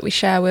is, that we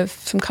share with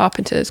some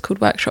carpenters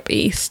called Workshop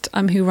East,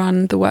 who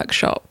run the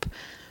workshop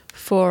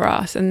for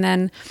us. And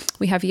then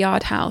we have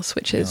Yard House,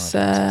 which is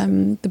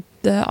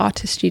the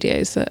artist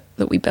studios that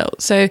we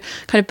built. So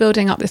kind of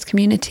building up this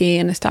community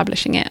and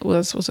establishing it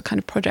was a kind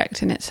of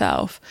project in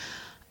itself.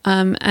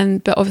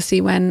 But obviously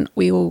when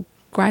we all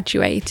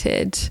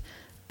graduated,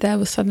 there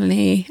was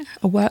suddenly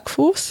a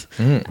workforce,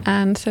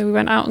 and so we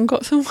went out and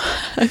got some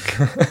work.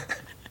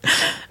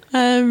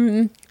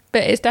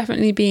 But it's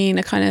definitely been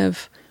a kind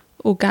of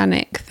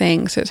organic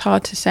thing, so it's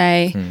hard to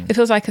say. It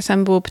feels like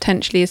Assemble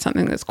potentially is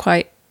something that's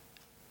quite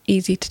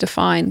easy to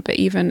define, but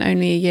even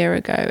only a year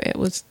ago it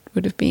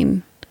would have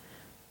been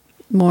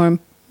more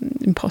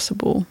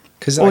impossible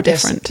or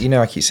different.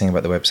 I keep saying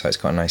about the website, it's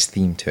got a nice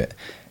theme to it.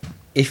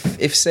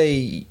 If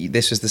say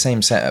this was the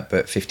same setup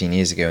but 15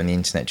 years ago and the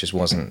internet just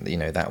wasn't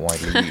that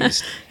widely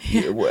used,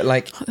 there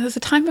was a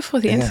time before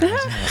the internet.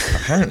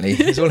 Apparently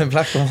it's all in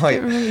black and white. I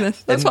remember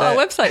this. That's what our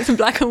website's in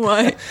black and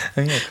white.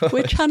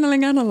 We're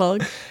channeling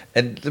analog.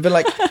 But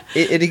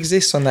it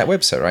exists on that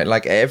website, right?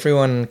 Like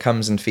everyone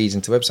comes and feeds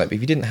into the website, but if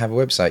you didn't have a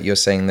website, you're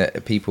saying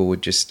that people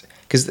would just,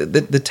 because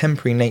the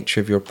temporary nature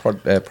of your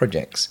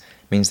projects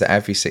means that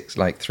every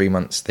 3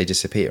 months they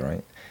disappear,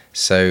 right?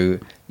 So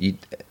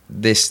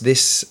this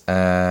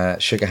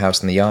Sugar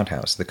House and the Yard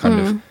House,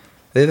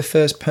 they're the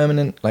first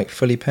permanent,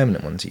 fully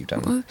permanent ones that you've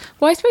done.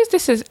 Well, I suppose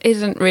this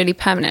isn't really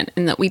permanent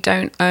in that we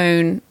don't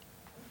own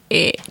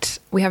it.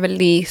 We have a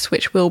lease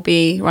which will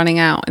be running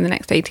out in the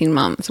next 18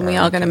 months, and we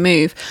are going to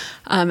move.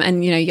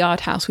 And Yard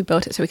House, we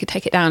built it so we could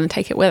take it down and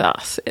take it with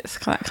us. It's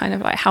kind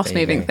of like house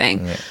moving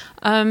thing. Yeah.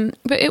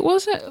 But it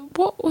was I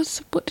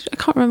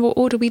can't remember what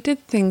order we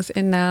did things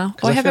in now.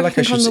 I feel like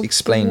I should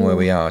explain where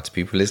we are to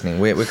people listening.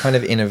 We're kind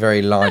of in a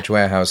very large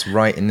warehouse,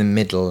 right in the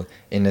middle,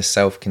 in a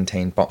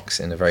self-contained box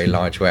in a very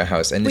large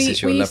warehouse. And this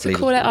is your lovely. We used to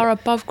call it our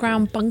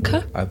above-ground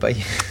bunker. But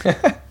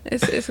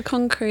it's a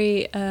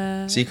concrete.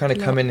 So you kind of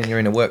come in and you're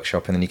in a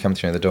workshop, and then you come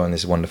through the door and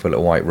there's a wonderful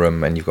little white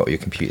room, and you've got your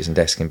computers and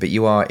desk in. But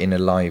you are in a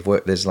live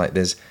work. There's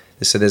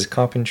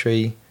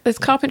carpentry. There's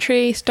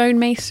carpentry,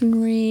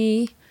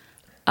 stonemasonry.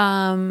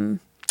 And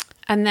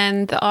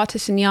then the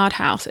Artists in Yard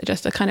House are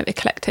just a kind of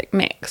eclectic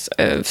mix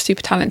of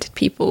super talented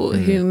people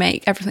who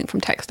make everything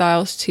from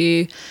textiles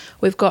to,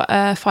 we've got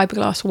a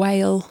fiberglass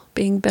whale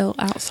being built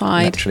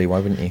outside. Naturally, why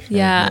wouldn't you?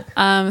 Yeah.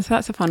 So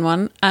that's a fun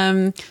one.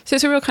 So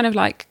it's a real kind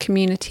of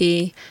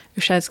community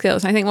of shared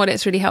skills. And I think what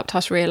it's really helped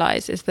us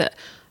realise is that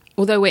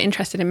although we're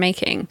interested in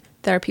making,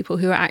 there are people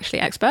who are actually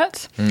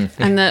experts,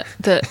 and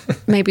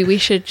that maybe we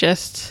should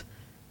just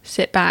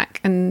sit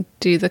back and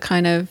do the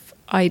kind of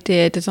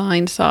idea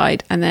design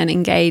side and then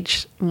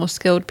engage more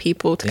skilled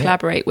people to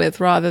collaborate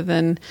with, rather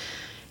than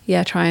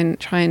try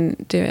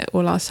and do it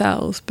all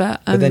ourselves.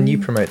 But then you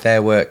promote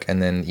their work, and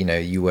then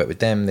you work with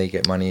them, they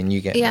get money, and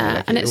you get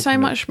and it's so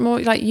much more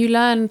you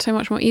learn so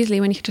much more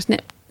easily when you can just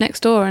nip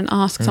next door and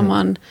ask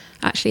someone,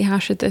 actually, how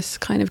should this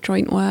kind of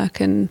joint work,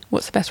 and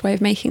what's the best way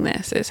of making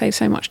this? It saves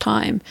so much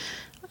time.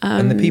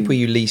 And the people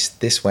you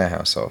leased this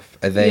warehouse off,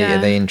 are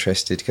they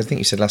interested? Because I think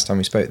you said last time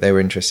we spoke they were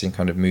interested in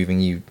kind of moving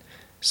you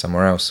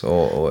somewhere else,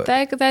 or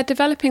they're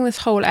developing this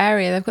whole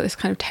area. They've got this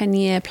kind of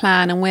 10-year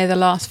plan, and we're the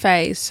last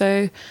phase.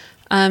 So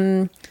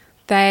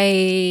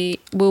they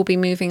will be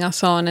moving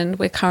us on, and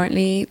we're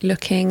currently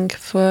looking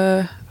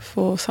for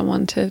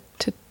someone to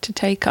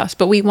take us.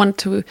 But we want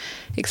to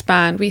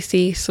expand. We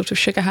see sort of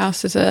Sugar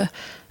House as a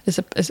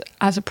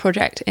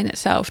project in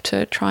itself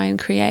to try and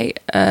create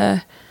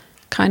a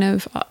kind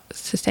of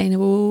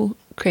sustainable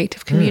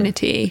creative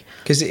community.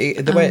 Because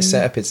the way it's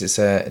set up is it's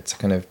a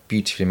kind of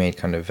beautifully made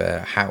kind of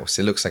house.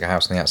 It looks like a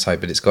house on the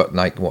outside, but it's got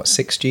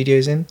 6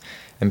 studios in,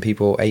 and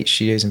 8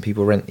 studios, and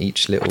people rent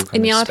each little kind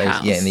in the of yard space.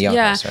 house. Yeah, in the yard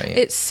house, right? Yeah.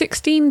 It's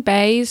 16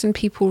 bays, and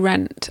people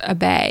rent a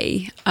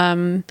bay.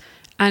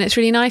 And it's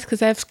really nice because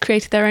they've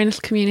created their own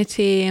little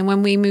community, and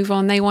when we move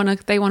on, they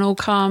want to all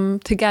come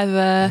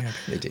together,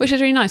 which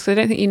is really nice, because I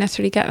don't think you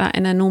necessarily get that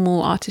in a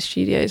normal artist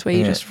studios where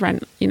you just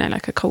rent,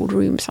 like a cold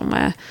room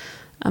somewhere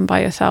and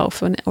by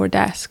yourself, or a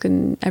desk,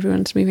 and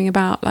everyone's moving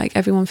about.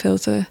 Everyone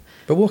feels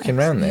But walking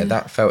around there,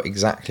 that felt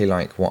exactly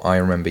like what I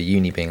remember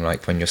uni being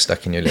like when you're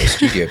stuck in your little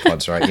studio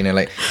pods, right?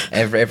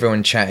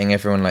 Everyone chatting,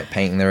 everyone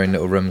painting their own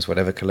little rooms,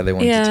 whatever colour they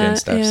wanted to and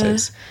stuff. Yeah.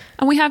 So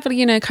and we have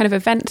kind of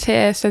events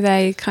here, so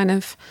they kind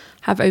of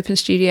have open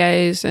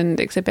studios and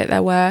exhibit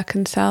their work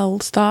and sell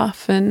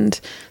stuff, and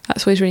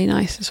that's always really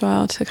nice as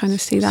well to kind of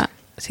see that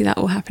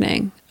all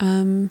happening.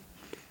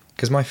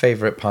 Because my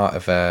favourite part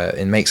of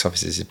in Makes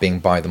offices is being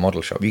by the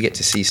model shop. You get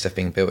to see stuff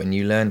being built, and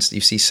you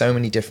see so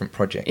many different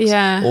projects,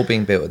 all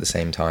being built at the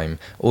same time,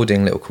 all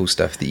doing little cool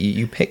stuff that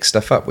you pick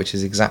stuff up, which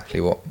is exactly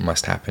what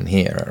must happen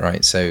here,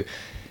 right? So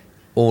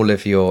all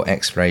of your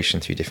exploration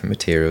through different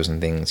materials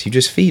and things, you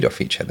just feed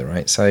off each other,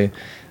 right? So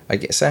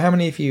how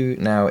many of you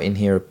now in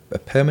here are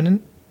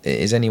permanent?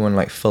 Is anyone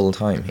full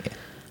time here?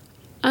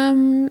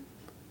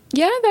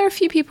 Yeah, there are a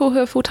few people who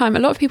are full time. A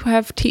lot of people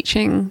have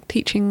teaching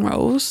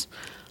roles.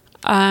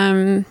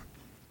 It's a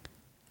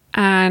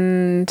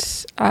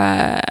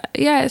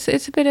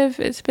bit of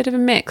a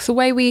mix. The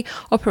way we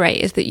operate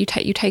is that you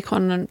take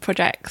on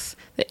projects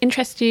that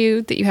interest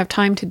you, that you have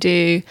time to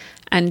do,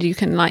 and you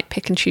can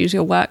pick and choose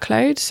your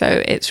workload.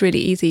 So it's really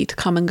easy to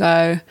come and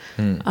go,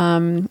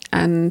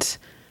 and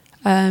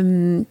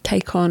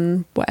take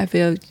on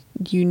whatever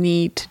you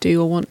need to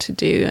do or want to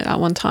do at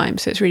one time.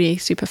 So it's really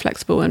super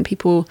flexible, and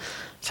people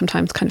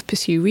sometimes kind of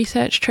pursue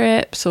research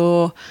trips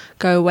or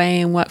go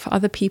away and work for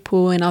other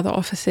people in other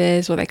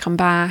offices, or they come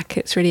back.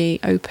 It's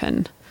really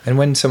open. And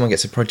when someone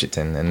gets a project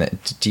in, and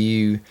do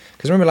you...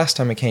 Because remember last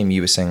time I came, you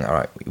were saying, all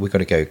right, we've got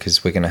to go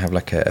because we're going to have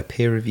like a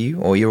peer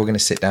review, or you're all going to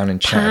sit down and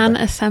chat?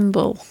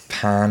 Pan-assemble,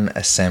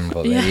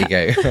 there you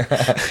go.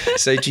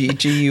 So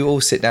do you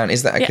all sit down?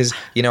 Is that because,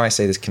 I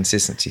say there's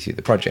consistency through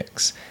the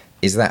projects.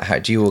 Is that how,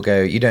 do you all go,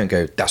 you don't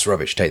go, that's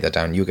rubbish, take that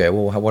down. You go,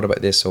 well, what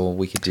about this? Or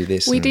we could do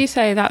this. We do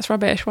say, that's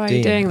rubbish, why are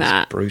you doing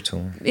that? It's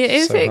brutal. It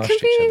is. So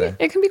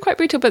it can be quite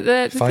brutal, but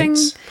the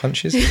Fights, thing...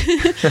 punches?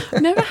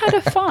 Never had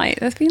a fight.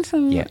 There's been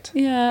some... Yet.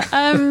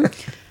 Yeah.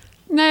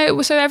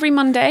 No, so every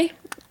Monday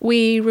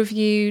we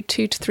review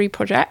 2 to 3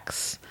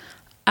 projects,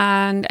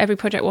 and every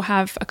project will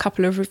have a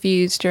couple of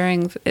reviews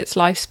during its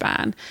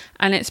lifespan,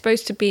 and it's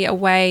supposed to be a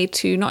way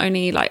to not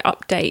only like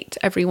update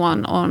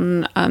everyone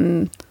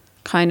on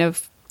kind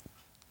of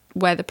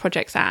where the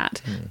project's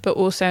at, but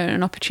also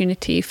an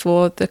opportunity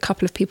for the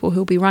couple of people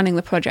who'll be running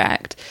the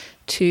project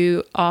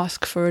to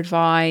ask for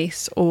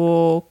advice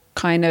or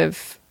kind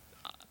of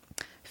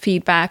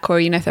feedback, or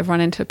if they've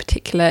run into a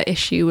particular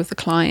issue with the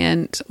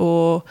client,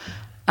 or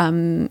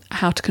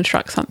how to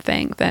construct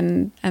something,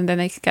 and then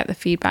they could get the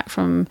feedback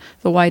from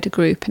the wider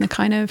group in a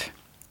kind of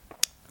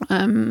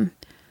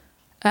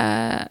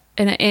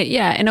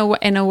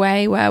in a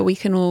way where we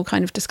can all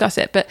kind of discuss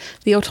it. But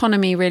the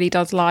autonomy really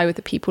does lie with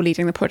the people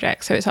leading the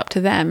project, so it's up to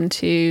them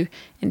to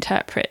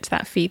interpret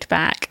that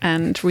feedback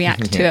and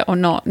react to it or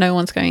not. No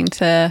one's going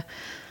to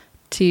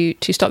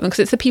stop them, because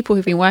it's the people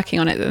who've been working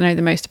on it that know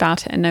the most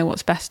about it and know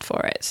what's best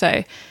for it.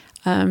 So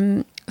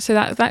that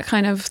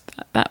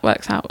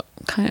works out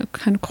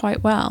kind of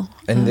quite well.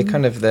 And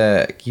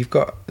you've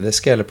got the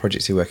scale of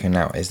projects you're working on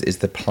now. Is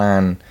the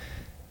plan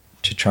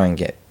to try and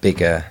get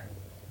bigger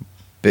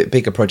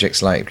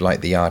projects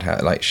like the Yard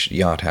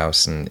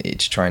House, and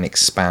to try and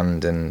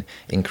expand and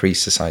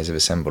increase the size of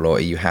Assemble, or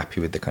are you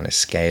happy with the kind of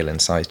scale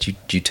and size? Do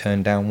you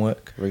turn down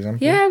work, for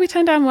example? Yeah, we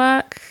turn down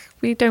work.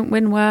 We don't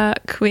win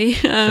work. We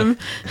so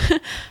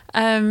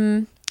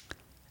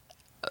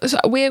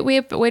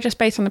we're just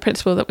based on the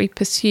principle that we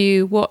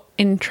pursue what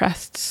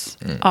interests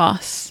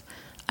us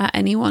at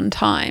any one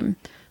time.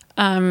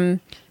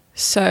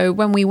 So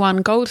when we won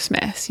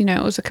Goldsmiths,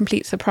 it was a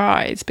complete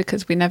surprise,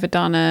 because we'd never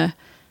done a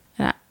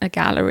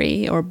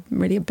gallery or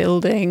really a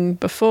building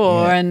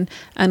before, and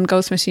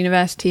Goldsmiths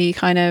University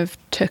kind of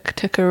took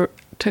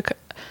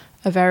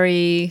a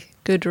very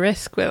good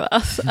risk with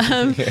us.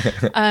 So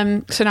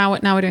now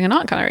we're doing an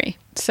art gallery.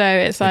 So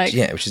it's like,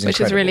 which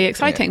is really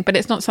exciting. Yeah. But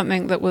it's not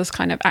something that was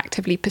kind of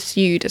actively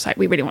pursued. It's like,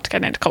 we really want to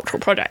get into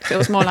cultural projects. It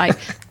was more like,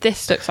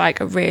 this looks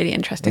like a really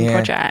interesting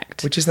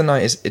project. Which is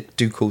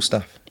do cool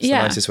stuff. It's the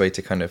nicest way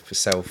to kind of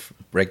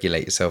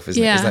self-regulate yourself,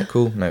 isn't it? Is that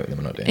cool? No,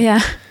 we're not doing it.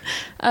 Yeah.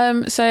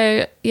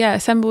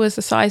 Assemble as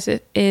the size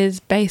it is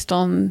based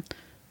on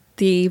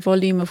the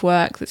volume of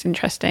work that's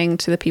interesting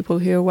to the people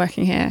who are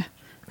working here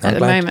at the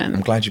moment.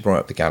 I'm glad you brought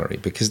up the gallery,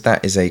 because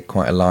that is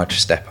quite a large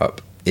step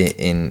up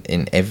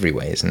in every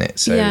way, isn't it?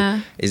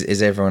 So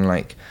is everyone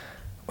like,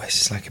 well,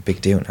 this is like a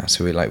big deal now,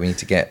 so we need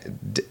to get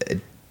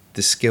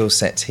the skill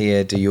sets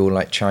here? Do you all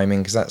like chime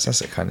in, because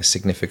that's a kind of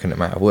significant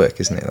amount of work,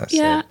 isn't it?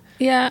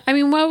 I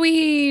mean,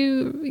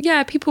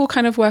 people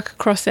kind of work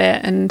across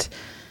it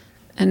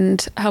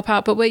and help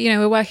out, but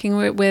we're working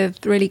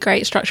with really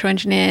great structural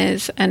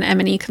engineers and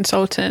M&E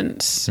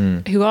consultants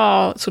who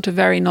are sort of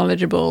very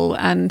knowledgeable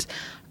and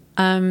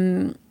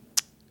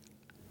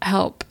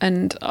help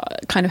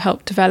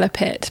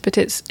develop it. But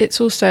it's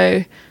just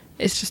a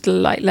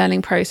like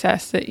learning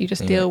process that you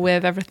just deal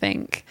with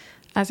everything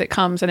as it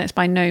comes, and it's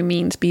by no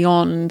means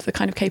beyond the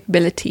kind of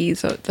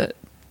capabilities that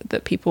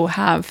people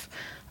have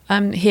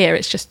here.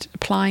 It's just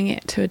applying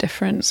it to a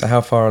different. So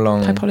how far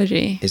along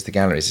typology is the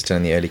gallery? Is it still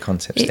in the early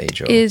concept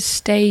stage? It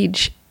is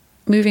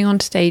moving on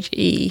to stage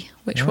E,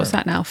 which what's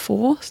that now?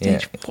 4?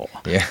 Stage 4.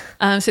 Yeah.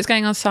 So it's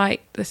going on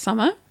site this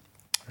summer.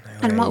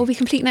 And what will be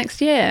complete next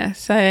year?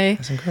 So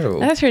that's incredible.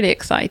 That's really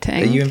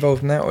exciting. Are you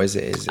involved in that, or is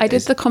it? I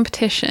did the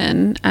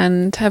competition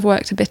and have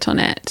worked a bit on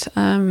it,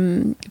 but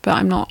I'm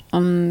not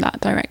on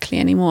that directly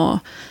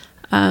anymore.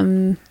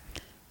 No,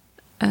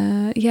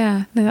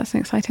 that's an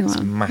exciting one.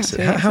 It's massive.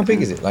 Really how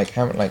big is it? I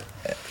can't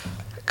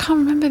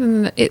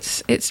remember.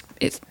 It's big.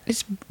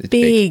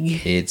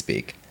 It's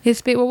big.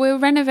 It's big. Well, we're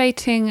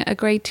renovating a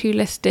Grade 2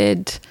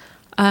 listed,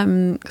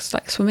 it's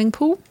like swimming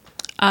pool.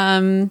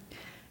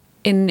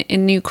 In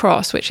New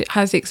Cross, which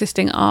has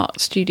existing art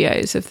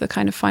studios of the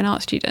kind of fine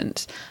art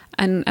students,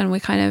 and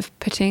we're kind of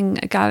putting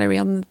a gallery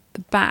on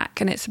the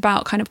back, and it's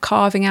about kind of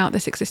carving out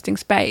this existing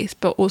space,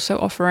 but also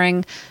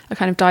offering a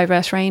kind of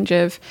diverse range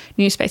of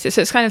new spaces.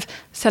 So it's kind of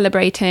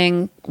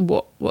celebrating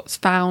what's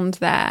found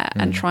there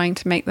and trying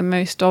to make the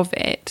most of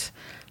it,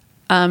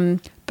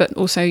 but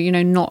also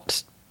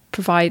not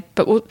providing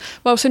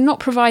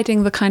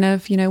the kind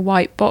of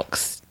white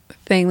box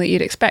thing that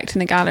you'd expect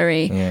in a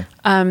gallery.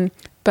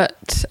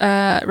 But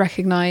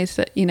recognise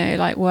that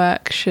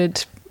work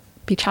should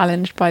be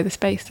challenged by the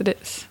space that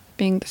it's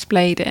being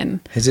displayed in.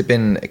 Has it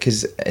been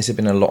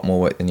a lot more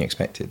work than you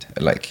expected?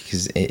 Like,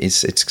 because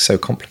it's so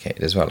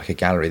complicated as well. Like a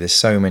gallery, there's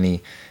so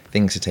many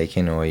things to take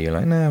in, or you're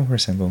like, no, we're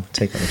Assemble,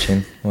 take on the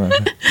chin,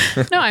 whatever.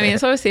 No, I mean,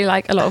 it's obviously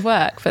like a lot of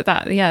work, but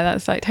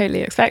that's like totally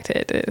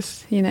expected.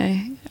 It's, you know.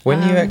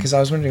 When you, because I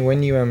was wondering,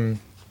 when you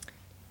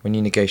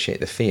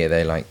negotiate the fee, are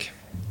they like,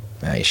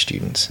 you're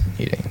students,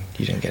 you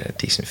don't get a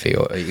decent fee,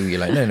 or you're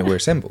like, no, we're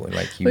Assemble,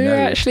 like, we were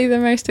actually the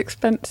most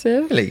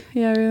expensive. Really?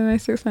 Yeah, we were the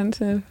most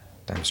expensive.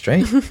 Damn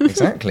straight.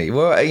 Exactly.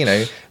 Well, you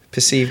know,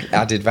 perceived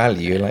added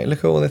value, like, look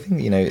at all the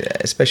things, you know,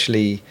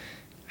 especially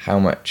how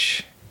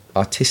much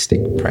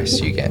artistic press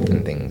you get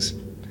and things.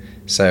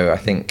 So I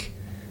think,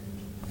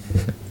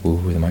 ooh,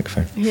 with a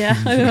microphone. Yeah,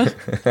 I know.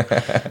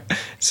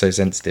 So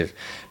sensitive.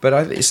 But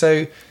we're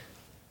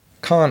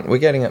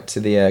getting up to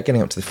the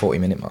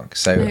 40-minute mark.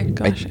 So oh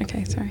gosh,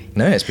 okay, sorry.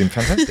 No, it's been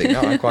fantastic.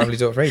 No, I quite happily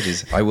talk for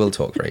ages. I will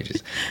talk for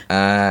ages.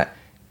 The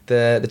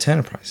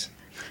Turner Prize.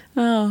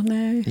 Oh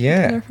no.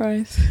 Yeah. Turner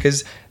Prize.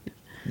 Because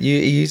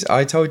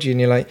I told you, and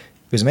you're like,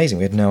 it was amazing.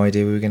 We had no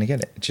idea we were going to get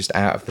it. Just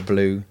out of the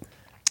blue.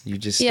 You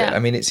just, I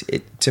mean,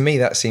 to me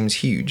that seems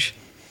huge,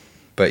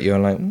 but you're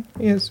like,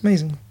 yeah, it's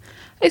amazing.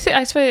 I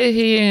suppose,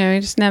 you know,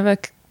 we just never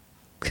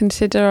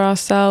consider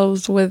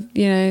ourselves with,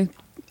 you know,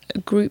 a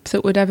group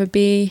that would ever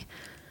be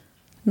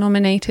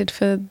nominated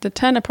for the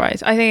Turner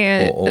Prize. I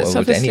think or it's would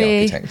obviously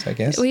any architect, I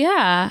guess. Well,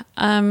 yeah.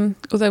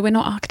 Although we're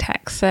not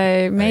architects,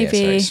 so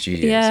maybe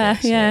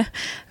studios, yeah.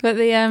 But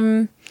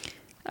the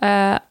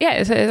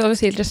it's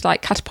obviously just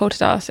like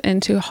catapulted us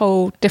into a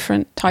whole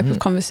different type of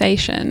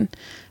conversation.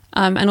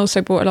 And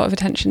also brought a lot of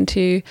attention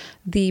to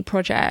the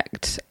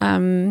project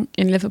in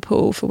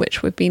Liverpool for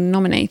which we've been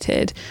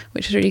nominated,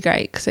 which is really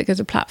great because it gives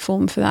a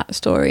platform for that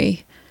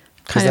story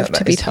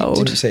to be told.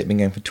 Didn't you say it's been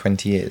going for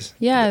 20 years?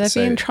 Yeah, they've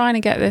been trying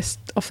to get this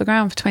off the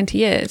ground for 20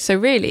 years. So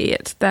really,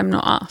 it's them,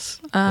 not us.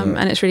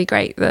 And it's really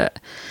great that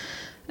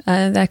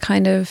they're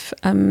kind of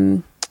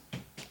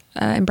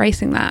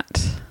embracing that.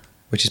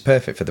 Which is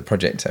perfect for the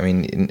project. I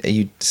mean,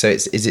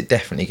 is it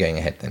definitely going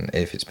ahead then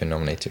if it's been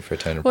nominated for a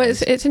Turner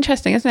Prize? Well, it's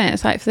interesting, isn't it?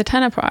 It's like for the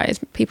Turner Prize,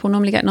 people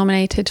normally get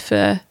nominated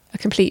for a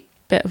complete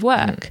bit of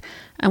work,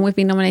 and we've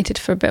been nominated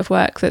for a bit of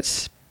work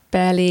that's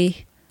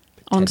barely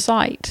on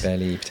site.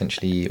 Barely,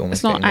 potentially, almost.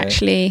 It's not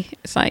actually.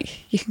 It's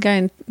like you can go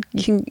and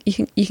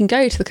you can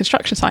go to the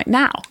construction site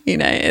now. You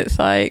know, it's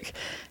like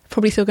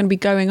probably still going to be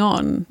going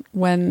on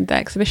when the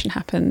exhibition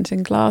happens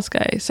in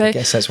Glasgow. So I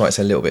guess that's why it's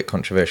a little bit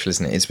controversial,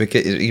 isn't it? It's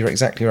because you're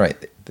exactly right.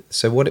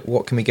 So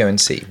what can we go and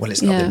see? Well,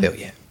 it's not been built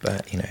yet,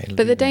 but you know.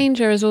 But the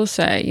danger is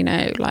also, you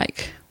know,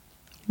 like,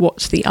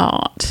 what's the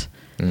art?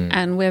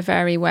 And we're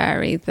very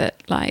wary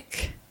that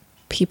like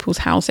people's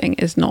housing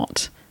is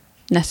not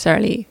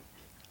necessarily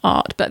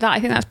art. But I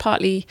think that's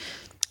partly,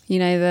 you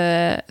know,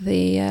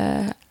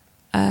 the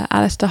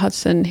Alistair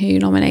Hudson who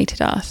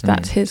nominated us.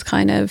 That's his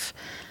kind of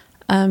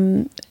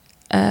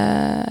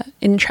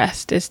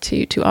interest is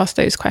to ask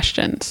those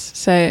questions.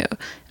 So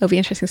it'll be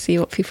interesting to see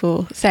what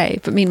people say.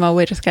 But meanwhile,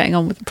 we're just getting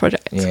on with the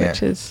project,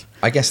 which is,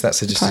 I guess that's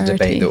just a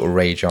debate that will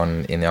rage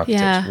on in the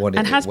architecture. Yeah,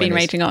 and has been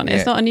raging on.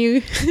 It's not a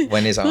new,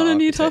 when is not a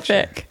new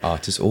topic.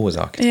 Art is always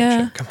architecture.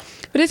 Yeah. Come on.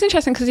 But it's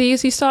interesting because you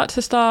start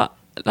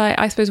like,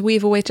 I suppose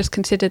we've always just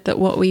considered that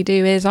what we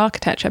do is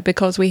architecture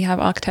because we have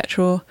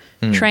architectural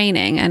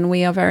training and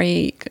we are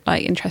very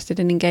like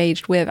interested and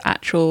engaged with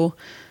actual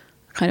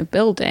kind of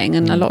building,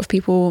 and a lot of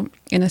people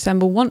in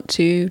Assemble want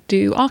to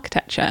do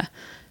architecture,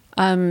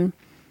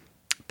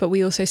 but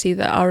we also see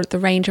that the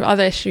range of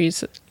other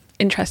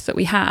interests that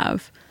we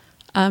have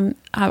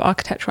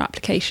architectural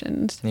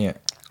applications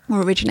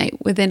or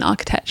originate within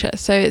architecture.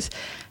 So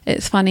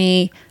it's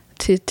funny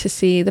to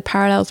see the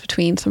parallels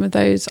between some of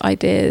those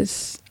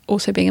ideas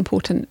also being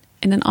important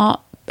in an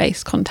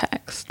art-based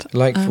context.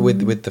 Like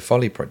with the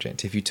Folly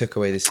project, if you took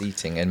away the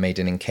seating and made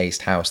an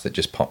encased house that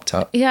just popped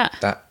up. Yeah,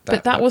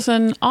 but that was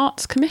an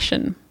arts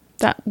commission.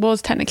 That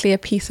was technically a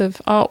piece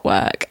of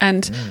artwork.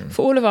 And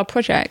for all of our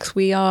projects,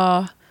 we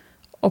are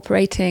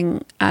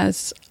operating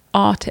as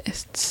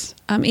artists.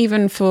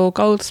 Even for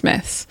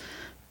Goldsmiths,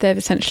 they've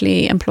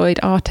essentially employed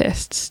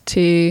artists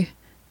to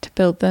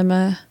build them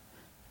an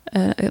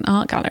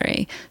art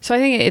gallery. So I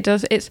think it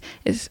does.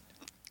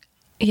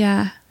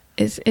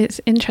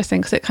 It's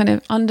interesting because it kind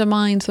of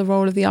undermines the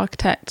role of the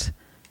architect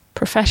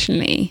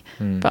professionally,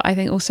 but I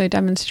think also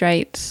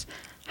demonstrates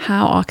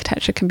how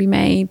architecture can be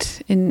made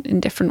in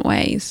different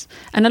ways.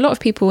 And a lot of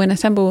people in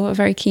Assemble are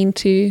very keen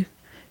to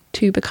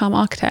become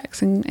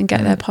architects and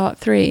get their Part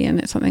 3, and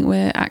it's something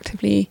we're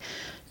actively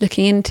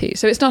looking into.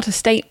 So it's not a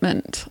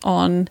statement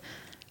on,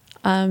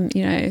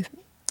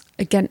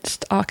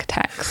 against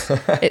architects.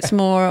 It's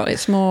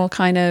more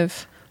kind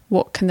of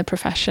what can the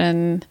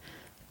profession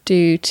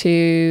do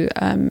to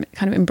kind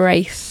of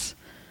embrace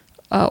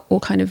or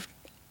kind of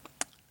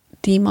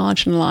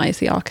demarginalize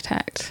the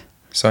architect.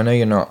 So I know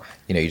you're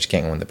just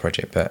getting on with the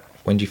project, but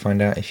when do you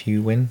find out if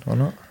you win or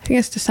not? I think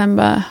it's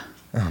December.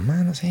 Oh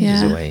man, that's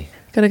ages away.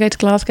 Got to go to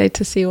Glasgow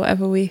to see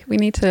whatever we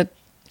need to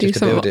do Just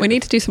to build some. it. We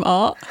need to do some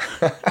art.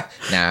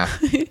 Nah,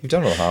 you've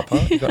done all the hard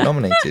part. You got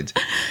nominated.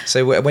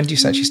 So when do you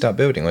actually start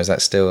building, or is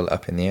that still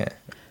up in the air?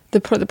 The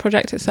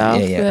project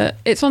itself. Yeah.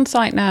 It's on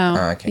site now.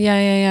 Oh, okay.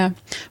 Yeah.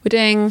 We're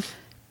doing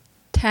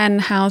 10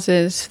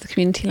 houses for the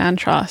Community Land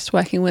Trust,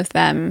 working with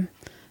them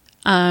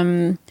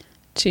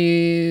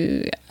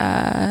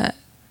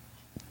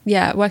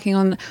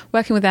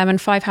working with them, and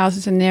 5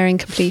 houses are nearing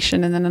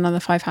completion, and then another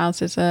 5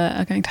 houses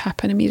are going to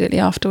happen immediately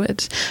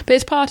afterwards. But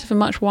it's part of a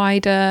much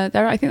wider.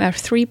 I think there are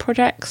 3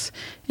 projects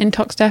in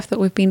Toxteth that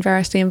we've been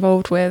variously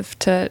involved with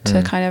to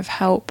kind of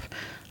help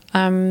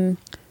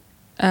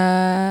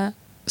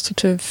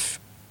sort of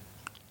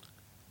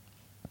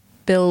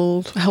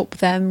help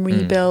them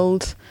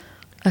rebuild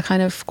a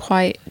kind of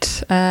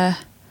quite kind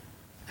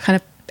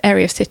of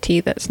area of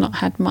city that's not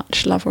had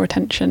much love or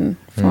attention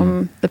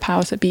from the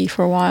powers that be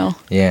for a while.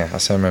 Yeah,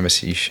 I remember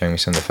you showing me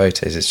some of the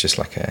photos. It's just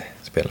like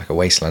it's a bit like a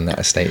wasteland, that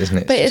estate, isn't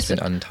it? It's just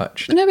been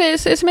untouched. No, but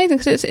it's amazing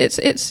because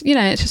it's you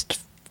know,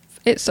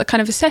 it's a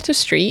kind of a set of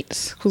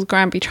streets called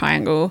Granby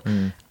Triangle,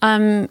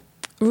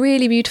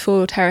 really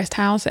beautiful terraced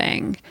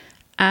housing,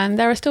 and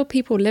there are still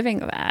people living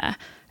there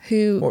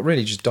who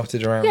really just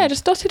dotted around. Yeah,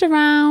 just dotted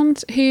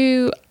around,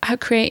 who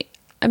create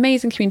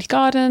amazing community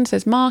gardens.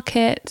 There's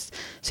markets.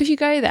 So if you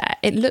go there,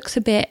 it looks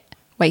a bit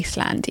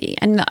wastelandy,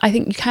 and I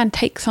think you can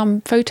take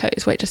some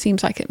photos where it just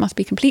seems like it must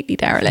be completely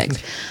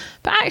derelict,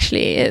 but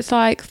actually it's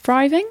like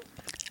thriving,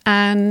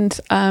 and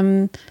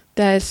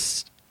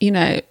there's, you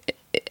know,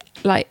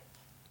 like,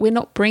 we're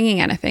not bringing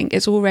anything,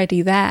 it's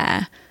already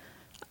there.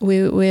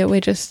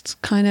 We're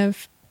just kind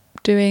of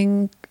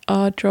doing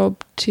our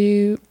job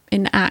to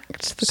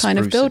enact the kind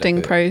of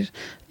building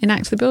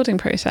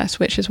process,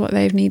 which is what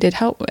they've needed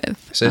help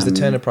with. So has the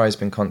Turner Prize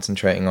been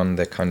concentrating on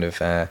the kind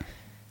of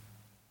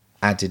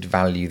added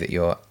value that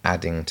you're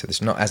adding to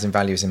this, not as in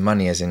value as in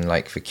money, as in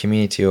like for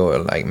community, or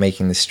like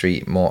making the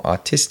street more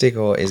artistic,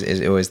 or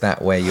is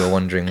that where you're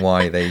wondering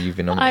why you've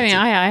been nominated?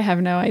 I mean, I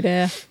have no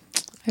idea.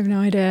 You're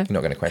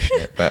not going to question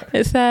it, but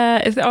I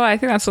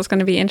think that's what's going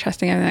to be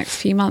interesting over the next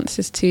few months,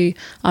 is to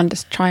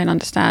try and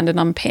understand and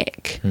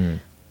unpick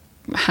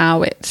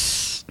how it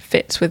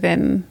fits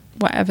within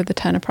whatever the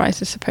Turner Prize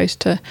is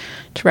supposed to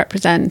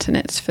represent, and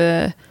it's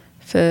for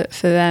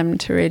them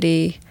to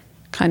really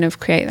kind of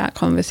create that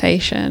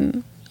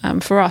conversation.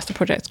 For us, the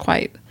project's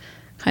quite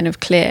kind of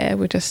clear.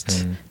 We're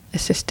just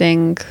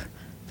assisting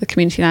the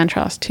Community Land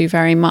Trust, who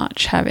very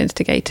much have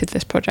instigated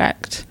this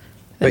project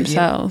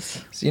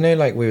themselves. So, you know,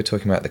 like we were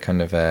talking about the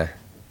kind of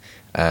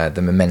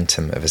the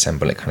momentum of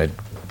Assemble, it kind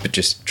of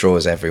just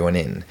draws everyone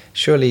in.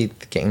 Surely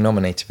getting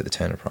nominated for the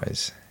Turner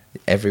Prize,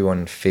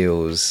 everyone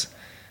feels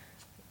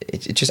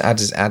it just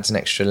adds an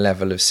extra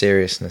level of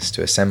seriousness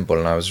to Assemble.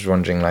 And I was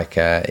wondering, like,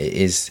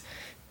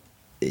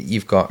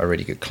 you've got a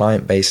really good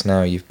client base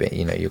now. You've been,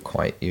 you know,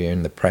 you're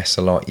in the press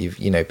a lot.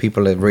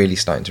 People are really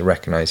starting to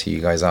recognise who you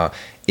guys are.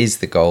 Is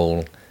the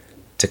goal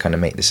to kind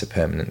of make this a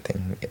permanent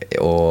thing,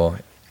 or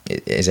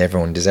does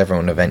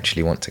everyone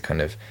eventually want to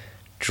kind of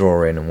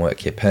draw in and work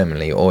here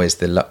permanently, or is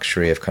the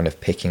luxury of kind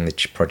of picking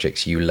the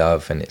projects you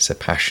love and it's a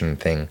passion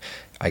thing?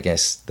 I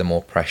guess the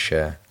more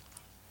pressure,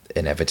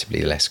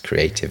 inevitably less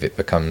creative it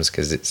becomes,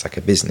 because it's like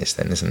a business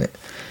then, isn't it?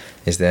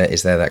 Is there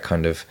that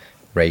kind of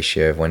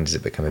ratio of when does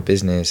it become a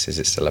business? Is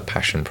it still a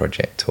passion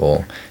project,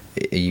 or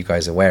are you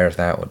guys aware of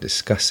that or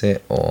discuss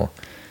it? Or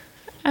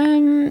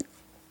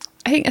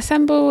I think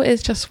Assemble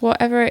is just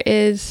whatever it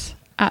is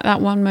at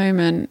that one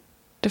moment,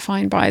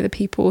 defined by the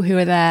people who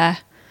are there,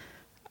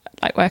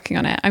 like, working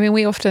on it. I mean,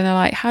 we often are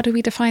like, how do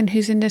we define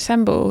who's in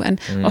Assemble? And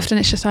often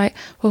it's just like,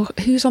 well,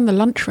 who's on the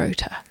lunch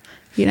rota?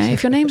 You know,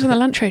 if your name's on the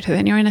lunch rota,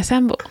 then you're in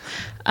Assemble.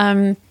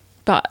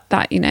 But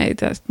that, you know,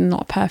 that's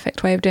not a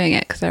perfect way of doing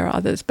it, because there are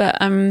others.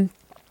 But I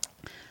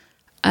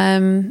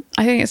think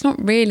it's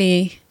not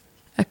really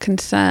a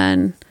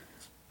concern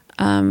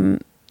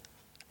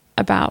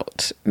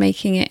about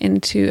making it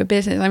into a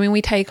business. I mean,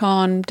 we take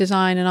on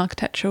design and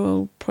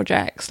architectural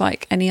projects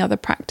like any other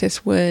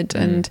practice would,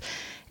 and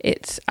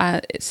it's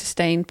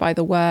sustained by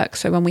the work.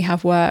 So when we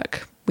have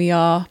work, we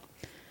are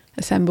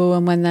Assemble,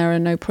 and when there are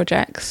no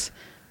projects,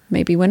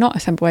 maybe we're not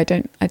Assemble. I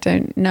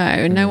don't know.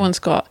 And no one's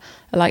got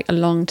a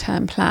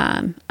long-term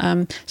plan. So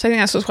I think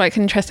that's what's quite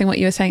interesting, what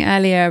you were saying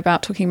earlier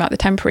about talking about the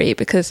temporary,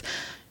 because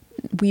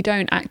we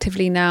don't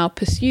actively now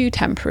pursue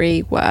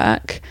temporary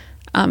work.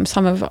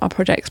 Some of our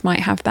projects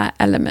might have that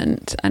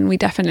element, and we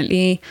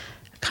definitely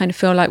kind of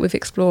feel like we've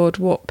explored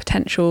what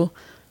potential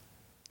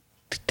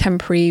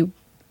temporary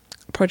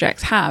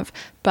projects have.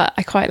 But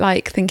I quite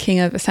like thinking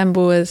of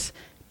Assemble as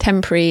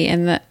temporary,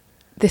 in that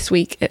this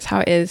week it's how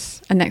it is,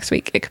 and next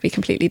week it could be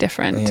completely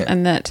different.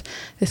 And that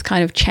this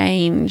kind of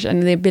change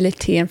and the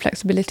ability and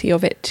flexibility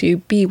of it to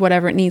be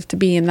whatever it needs to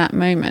be in that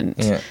moment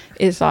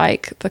is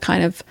like the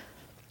kind of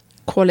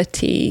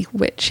quality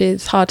which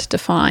is hard to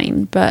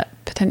define, but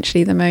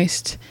potentially the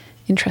most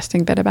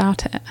interesting bit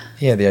about it.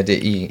 Yeah, the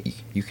idea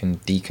you can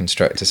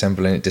deconstruct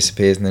Assemble and it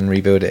disappears, and then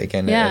rebuild it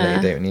again at a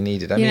later date when you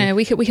need it. I mean,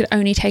 we could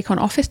only take on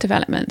office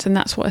developments, and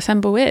that's what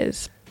Assemble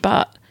is.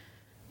 But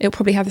it'll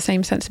probably have the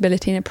same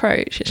sensibility and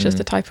approach. It's just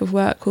the type of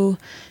work will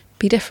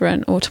be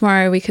different. Or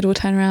tomorrow we could all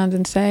turn around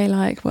and say,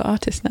 like, we're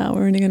artists now,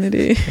 we're only going to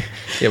do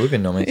Yeah, we've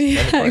been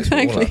nominated. yeah,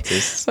 exactly. But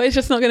it's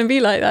just not going to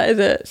be like that, is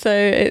it? So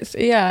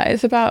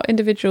it's about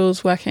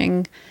individuals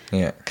working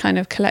kind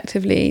of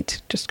collectively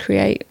to just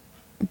create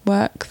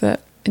work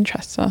that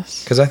interests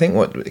us. Because I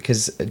think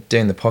because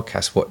doing the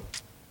podcast,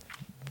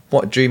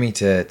 what drew me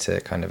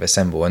to kind of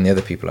Assemble and the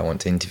other people I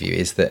want to interview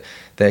is that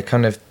they're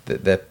kind of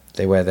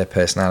they wear their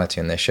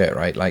personality on their shirt,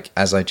 right? Like,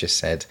 as I just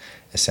said,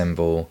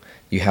 Assemble,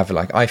 you have,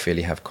 like, I feel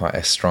you have quite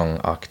a strong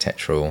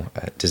architectural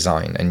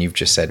design, and you've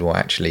just said, well,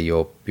 actually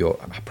your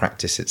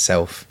practice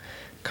itself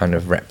kind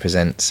of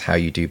represents how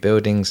you do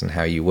buildings and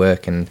how you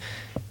work, and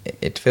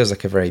it feels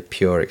like a very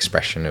pure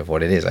expression of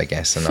what it is, I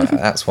guess, and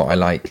that's what I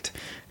liked.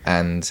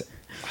 And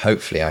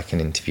hopefully I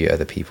can interview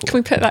other people. Can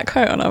we put that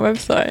quote on our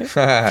website?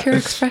 Pure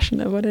expression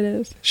of what it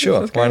is.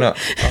 Sure, why not?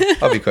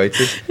 I'll be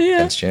quoted. Yeah.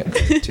 Ben Stewart,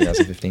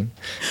 2015.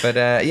 But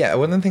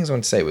one of the things I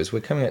want to say was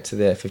we're coming up to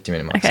the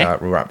 50-minute mark, so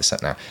we'll wrap this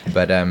up now.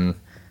 But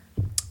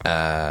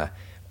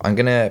I'm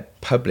going to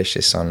publish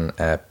this on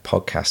a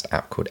podcast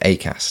app called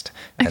Acast.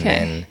 And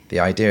then the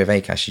idea of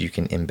Acast, you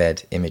can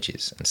embed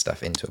images and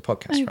stuff into a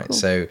podcast, right? Cool.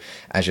 So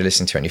as you're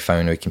listening to it on your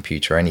phone or your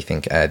computer or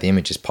anything, the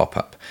images pop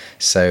up.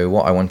 So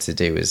what I wanted to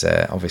do is,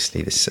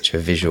 obviously this is such a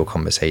visual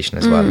conversation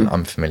as well, and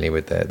I'm familiar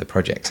with the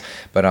project,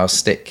 but I'll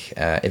stick,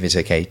 if it's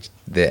okay,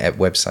 their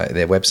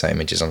website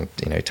images on,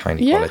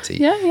 tiny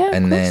quality.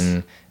 And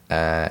then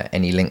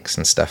any links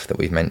and stuff that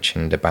we've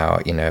mentioned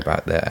about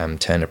the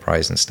Turner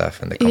Prize and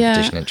stuff, and the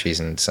competition entries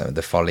and some of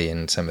the Folly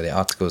and some of the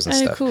articles and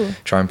stuff. Cool.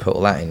 Try and put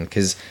all that in,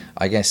 because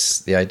I guess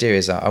the idea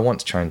is I want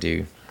to try and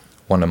do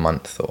one a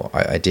month, or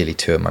ideally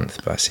 2 a month,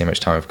 but I see how much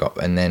time I've got.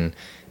 And then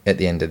at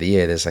the end of the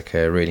year, there's like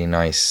a really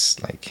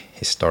nice, like,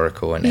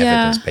 historical and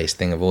evidence-based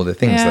thing of all the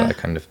things that I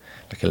kind of,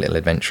 like a little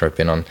adventure I've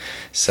been on.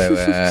 So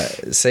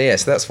so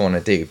that's what I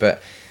want to do.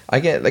 But I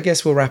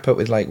guess we'll wrap up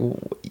with, like,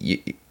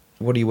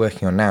 what are you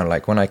working on now?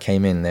 Like, when I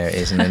came in, there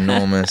is an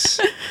enormous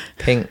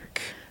pink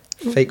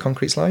fake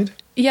concrete slide.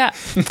 Yeah.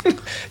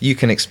 You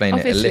can explain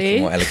it a little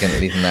more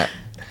elegantly than that.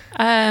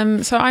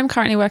 So I'm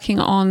currently working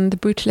on the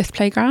Brutalist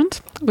Playground,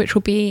 which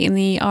will be in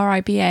the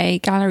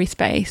RIBA gallery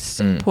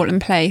space,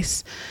 Portland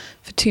Place,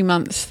 for 2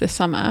 months this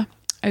summer,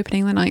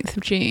 opening the 9th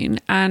of June.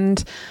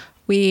 And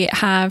we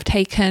have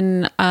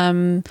taken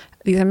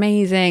these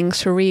amazing,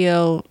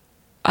 surreal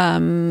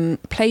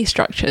play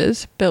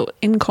structures built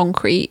in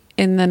concrete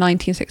in the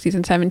 1960s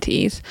and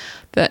 70s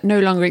that no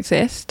longer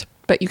exist,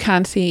 but you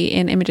can see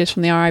in images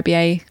from the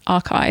RIBA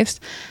archives,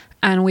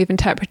 and we've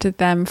interpreted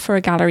them for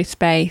a gallery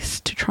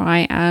space to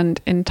try and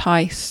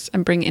entice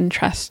and bring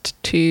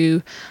interest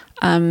to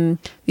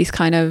these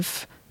kind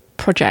of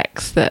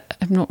projects that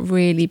have not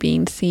really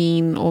been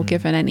seen or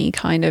given any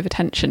kind of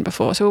attention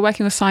before. So we're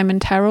working with Simon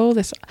Terrell,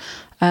 this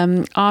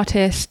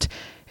artist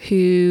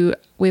who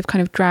we've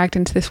kind of dragged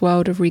into this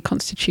world of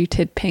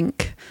reconstituted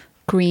pink,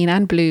 green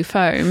and blue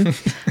foam,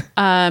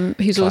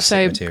 who's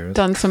also materials.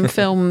 Done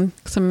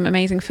some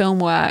amazing film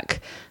work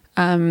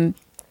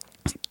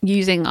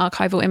using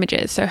archival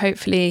images. So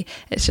hopefully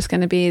it's just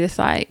going to be this,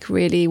 like,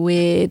 really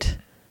weird,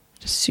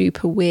 just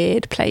super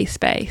weird play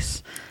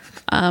space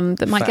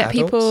that might get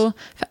people,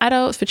 for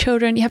adults, for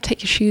children. You have to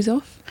take your shoes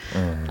off,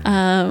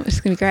 which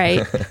is going to be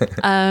great.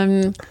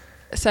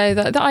 So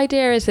the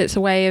idea is it's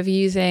a way of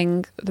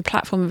using the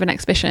platform of an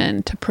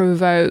exhibition to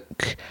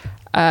provoke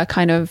a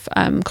kind of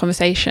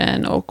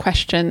conversation or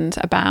questions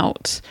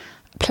about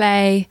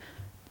play,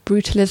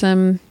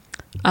 brutalism,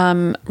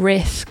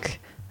 risk,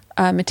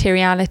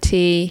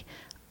 materiality.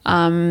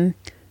 So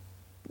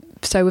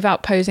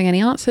without posing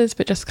any answers,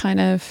 but just kind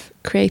of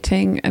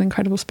creating an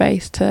incredible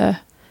space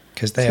to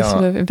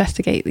sort of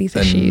investigate these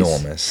issues.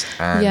 Enormous,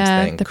 and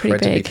they're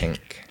incredibly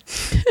pink.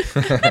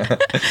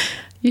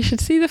 You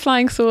should see the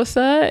flying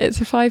saucer. It's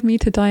a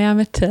 5-meter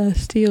diameter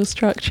steel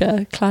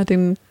structure clad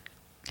in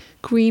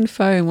green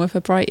foam with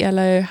a bright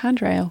yellow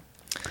handrail.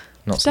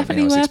 Not it's something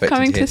definitely I was worth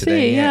coming to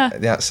today. See. Yeah,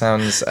 that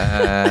sounds.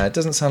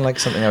 Doesn't sound like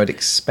something I would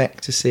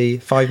expect to see.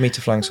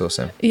 5-meter flying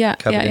saucer. Yeah,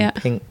 covered in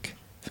pink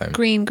foam.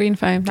 Green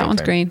foam. That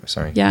one's green.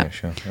 Sorry. Yeah,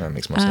 sure. That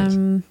makes more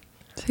sense.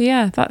 So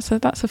yeah, that's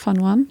a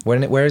fun one.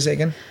 Where is it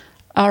again?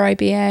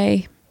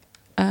 RIBA.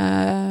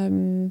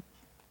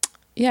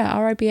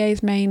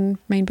 RIBA's main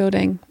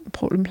building,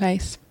 Portland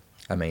Place.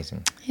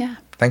 Amazing. Yeah.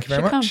 Thank you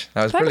very much.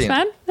 That was brilliant.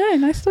 Thanks, man.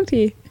 No, nice to talk to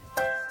you.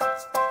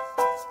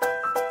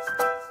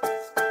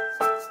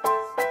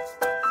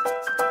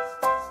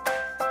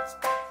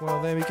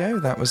 Well, there we go.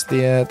 That was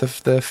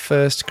the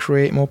first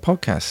Create More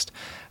podcast.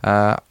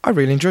 I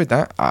really enjoyed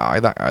that.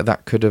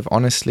 That could have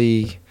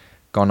honestly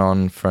gone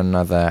on for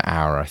another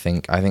hour. I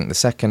think the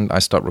second I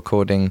stopped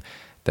recording,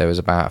 there was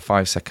about a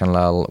 5-second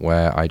lull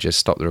where I just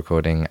stopped the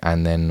recording,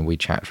 and then we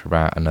chat for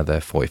about another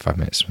 45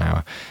 minutes to an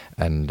hour.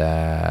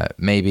 And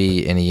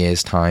maybe in a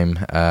year's time,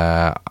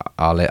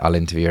 I'll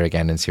interview her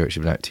again and see what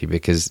she's been up to,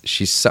 because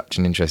she's such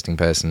an interesting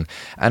person.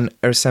 And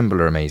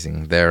Assemble are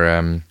amazing.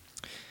 They're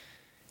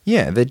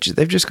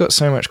they've just got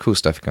so much cool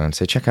stuff going on.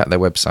 So check out their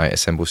website,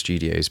 Assemble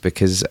Studios,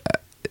 because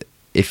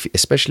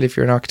especially if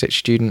you're an architecture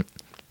student,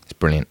 it's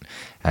brilliant.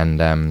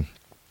 And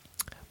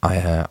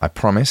I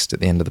promised at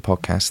the end of the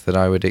podcast that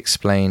I would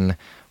explain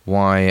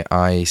why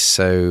I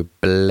so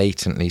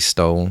blatantly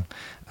stole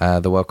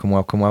the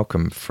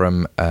welcome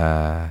from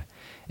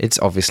it's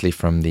obviously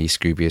from the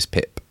Scroobius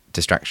Pip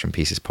Distraction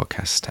Pieces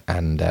podcast.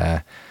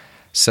 And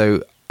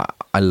so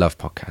I love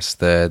podcasts.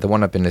 The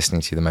one I've been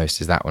listening to the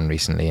most is that one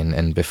recently,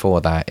 and before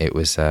that it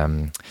was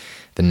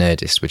The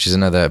Nerdist, which is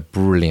another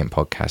brilliant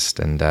podcast,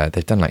 and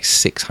they've done like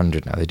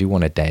 600 now. They do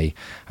one a day.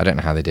 I don't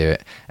know how they do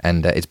it,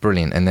 and it's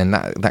brilliant. And then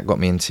that got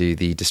me into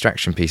the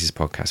Distraction Pieces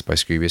podcast by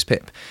Scroobius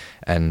Pip,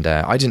 and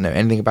I didn't know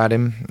anything about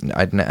him.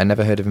 I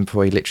never heard of him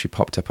before. He literally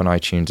popped up on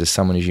iTunes as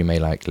someone as you may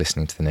like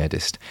listening to The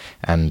Nerdist,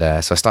 and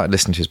so I started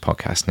listening to his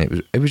podcast,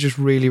 and it was just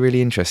really,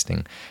 really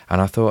interesting. And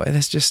I thought,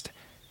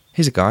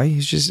 here's a guy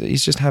he's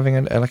just having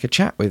a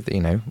chat with,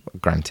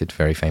 granted,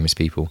 very famous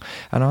people,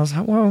 and I was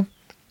like, well,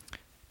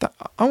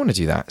 I want to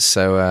do that.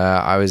 So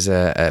I was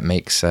at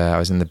Makes. I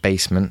was in the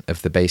basement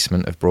of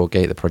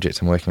Broadgate, the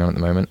project I'm working on at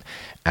the moment,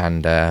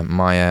 and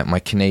my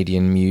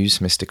Canadian muse,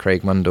 Mr.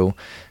 Craig Mundell,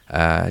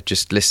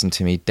 just listened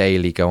to me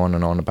daily go on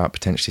and on about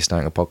potentially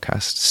starting a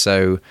podcast.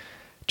 So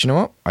do you know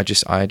what? I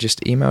just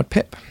emailed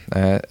Pip.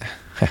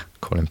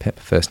 Call him Pip,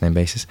 first name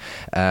basis,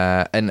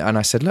 and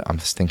I said, look, I'm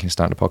just thinking of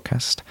starting a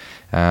podcast.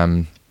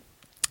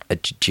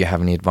 Do you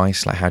have any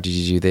advice? Like, how did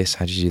you do this?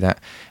 How did you do that?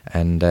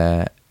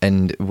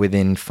 And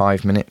within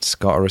 5 minutes,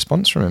 got a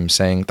response from him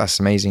saying, that's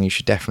amazing, you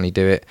should definitely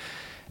do it.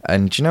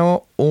 And do you know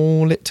what?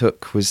 All it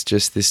took was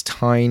just this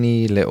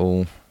tiny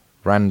little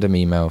random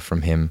email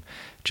from him,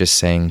 just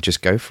saying,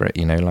 just go for it.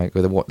 Like,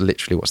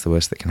 what's the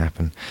worst that can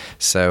happen?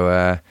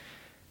 So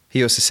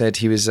he also said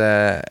he was.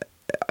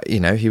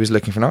 He was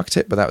looking for an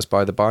architect, but that was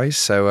by the by.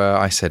 So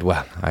I said,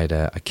 well,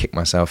 I kicked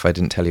myself. I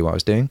didn't tell you what I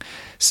was doing.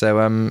 So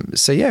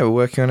yeah, we're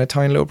working on a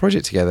tiny little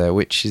project together,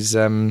 which is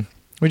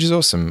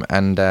awesome.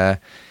 And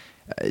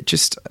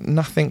just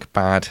nothing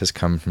bad has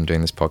come from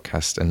doing this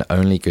podcast, and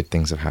only good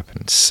things have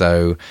happened.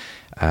 So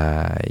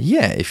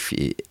yeah,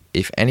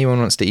 if anyone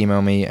wants to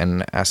email me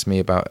and ask me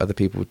about other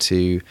people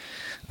to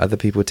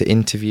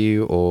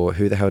interview, or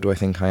who the hell do I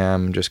think I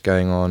am just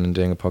going on and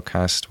doing a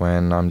podcast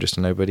when I'm just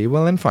a nobody,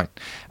 well then fine.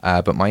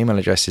 But my email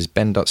address is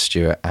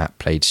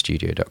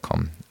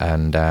ben.stewart@plaidstudio.com,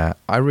 and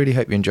I really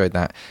hope you enjoyed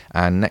that.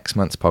 And next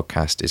month's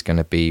podcast is going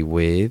to be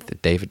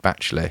with David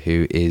Batchelor,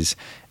 who is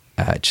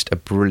just a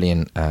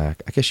brilliant, I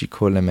guess you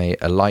call him a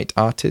light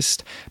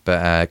artist,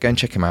 but go and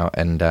check him out.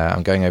 And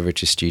I'm going over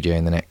to his studio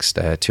in the next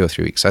 2 or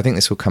 3 weeks. So I think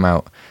this will come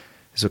out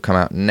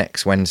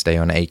next Wednesday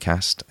on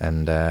Acast,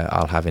 and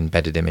I'll have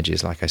embedded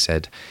images, like I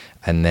said.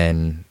 And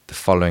then the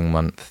following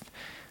month,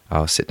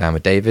 I'll sit down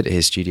with David at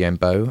his studio in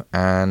Bow,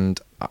 and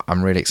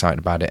I'm really excited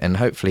about it. And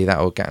hopefully that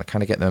will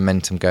kind of get the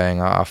momentum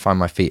going. I'll find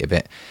my feet a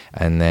bit,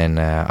 and then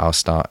I'll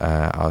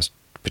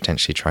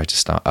potentially try to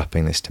start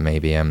upping this to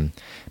maybe 2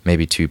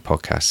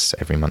 podcasts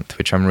every month,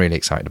 which I'm really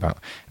excited about.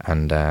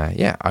 And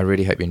yeah, I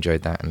really hope you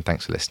enjoyed that, and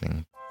thanks for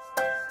listening.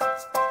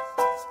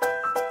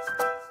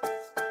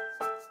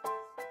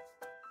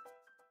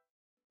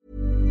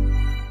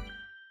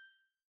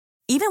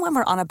 Even when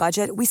we're on a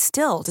budget, we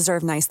still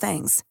deserve nice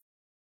things.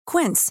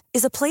 Quince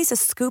is a place to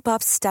scoop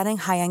up stunning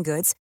high-end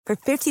goods for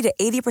 50 to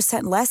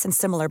 80% less than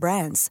similar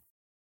brands.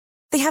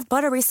 They have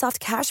buttery soft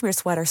cashmere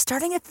sweaters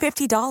starting at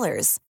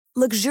 $50,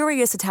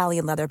 luxurious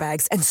Italian leather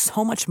bags, and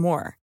so much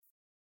more.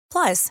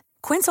 Plus,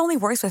 Quince only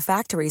works with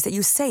factories that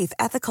use safe,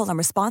 ethical, and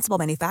responsible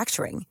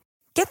manufacturing.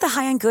 Get the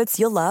high-end goods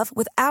you'll love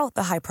without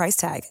the high price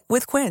tag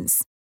with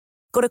Quince.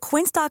 Go to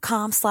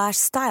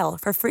quince.com/style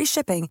for free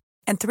shipping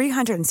and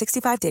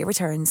 365-day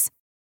returns.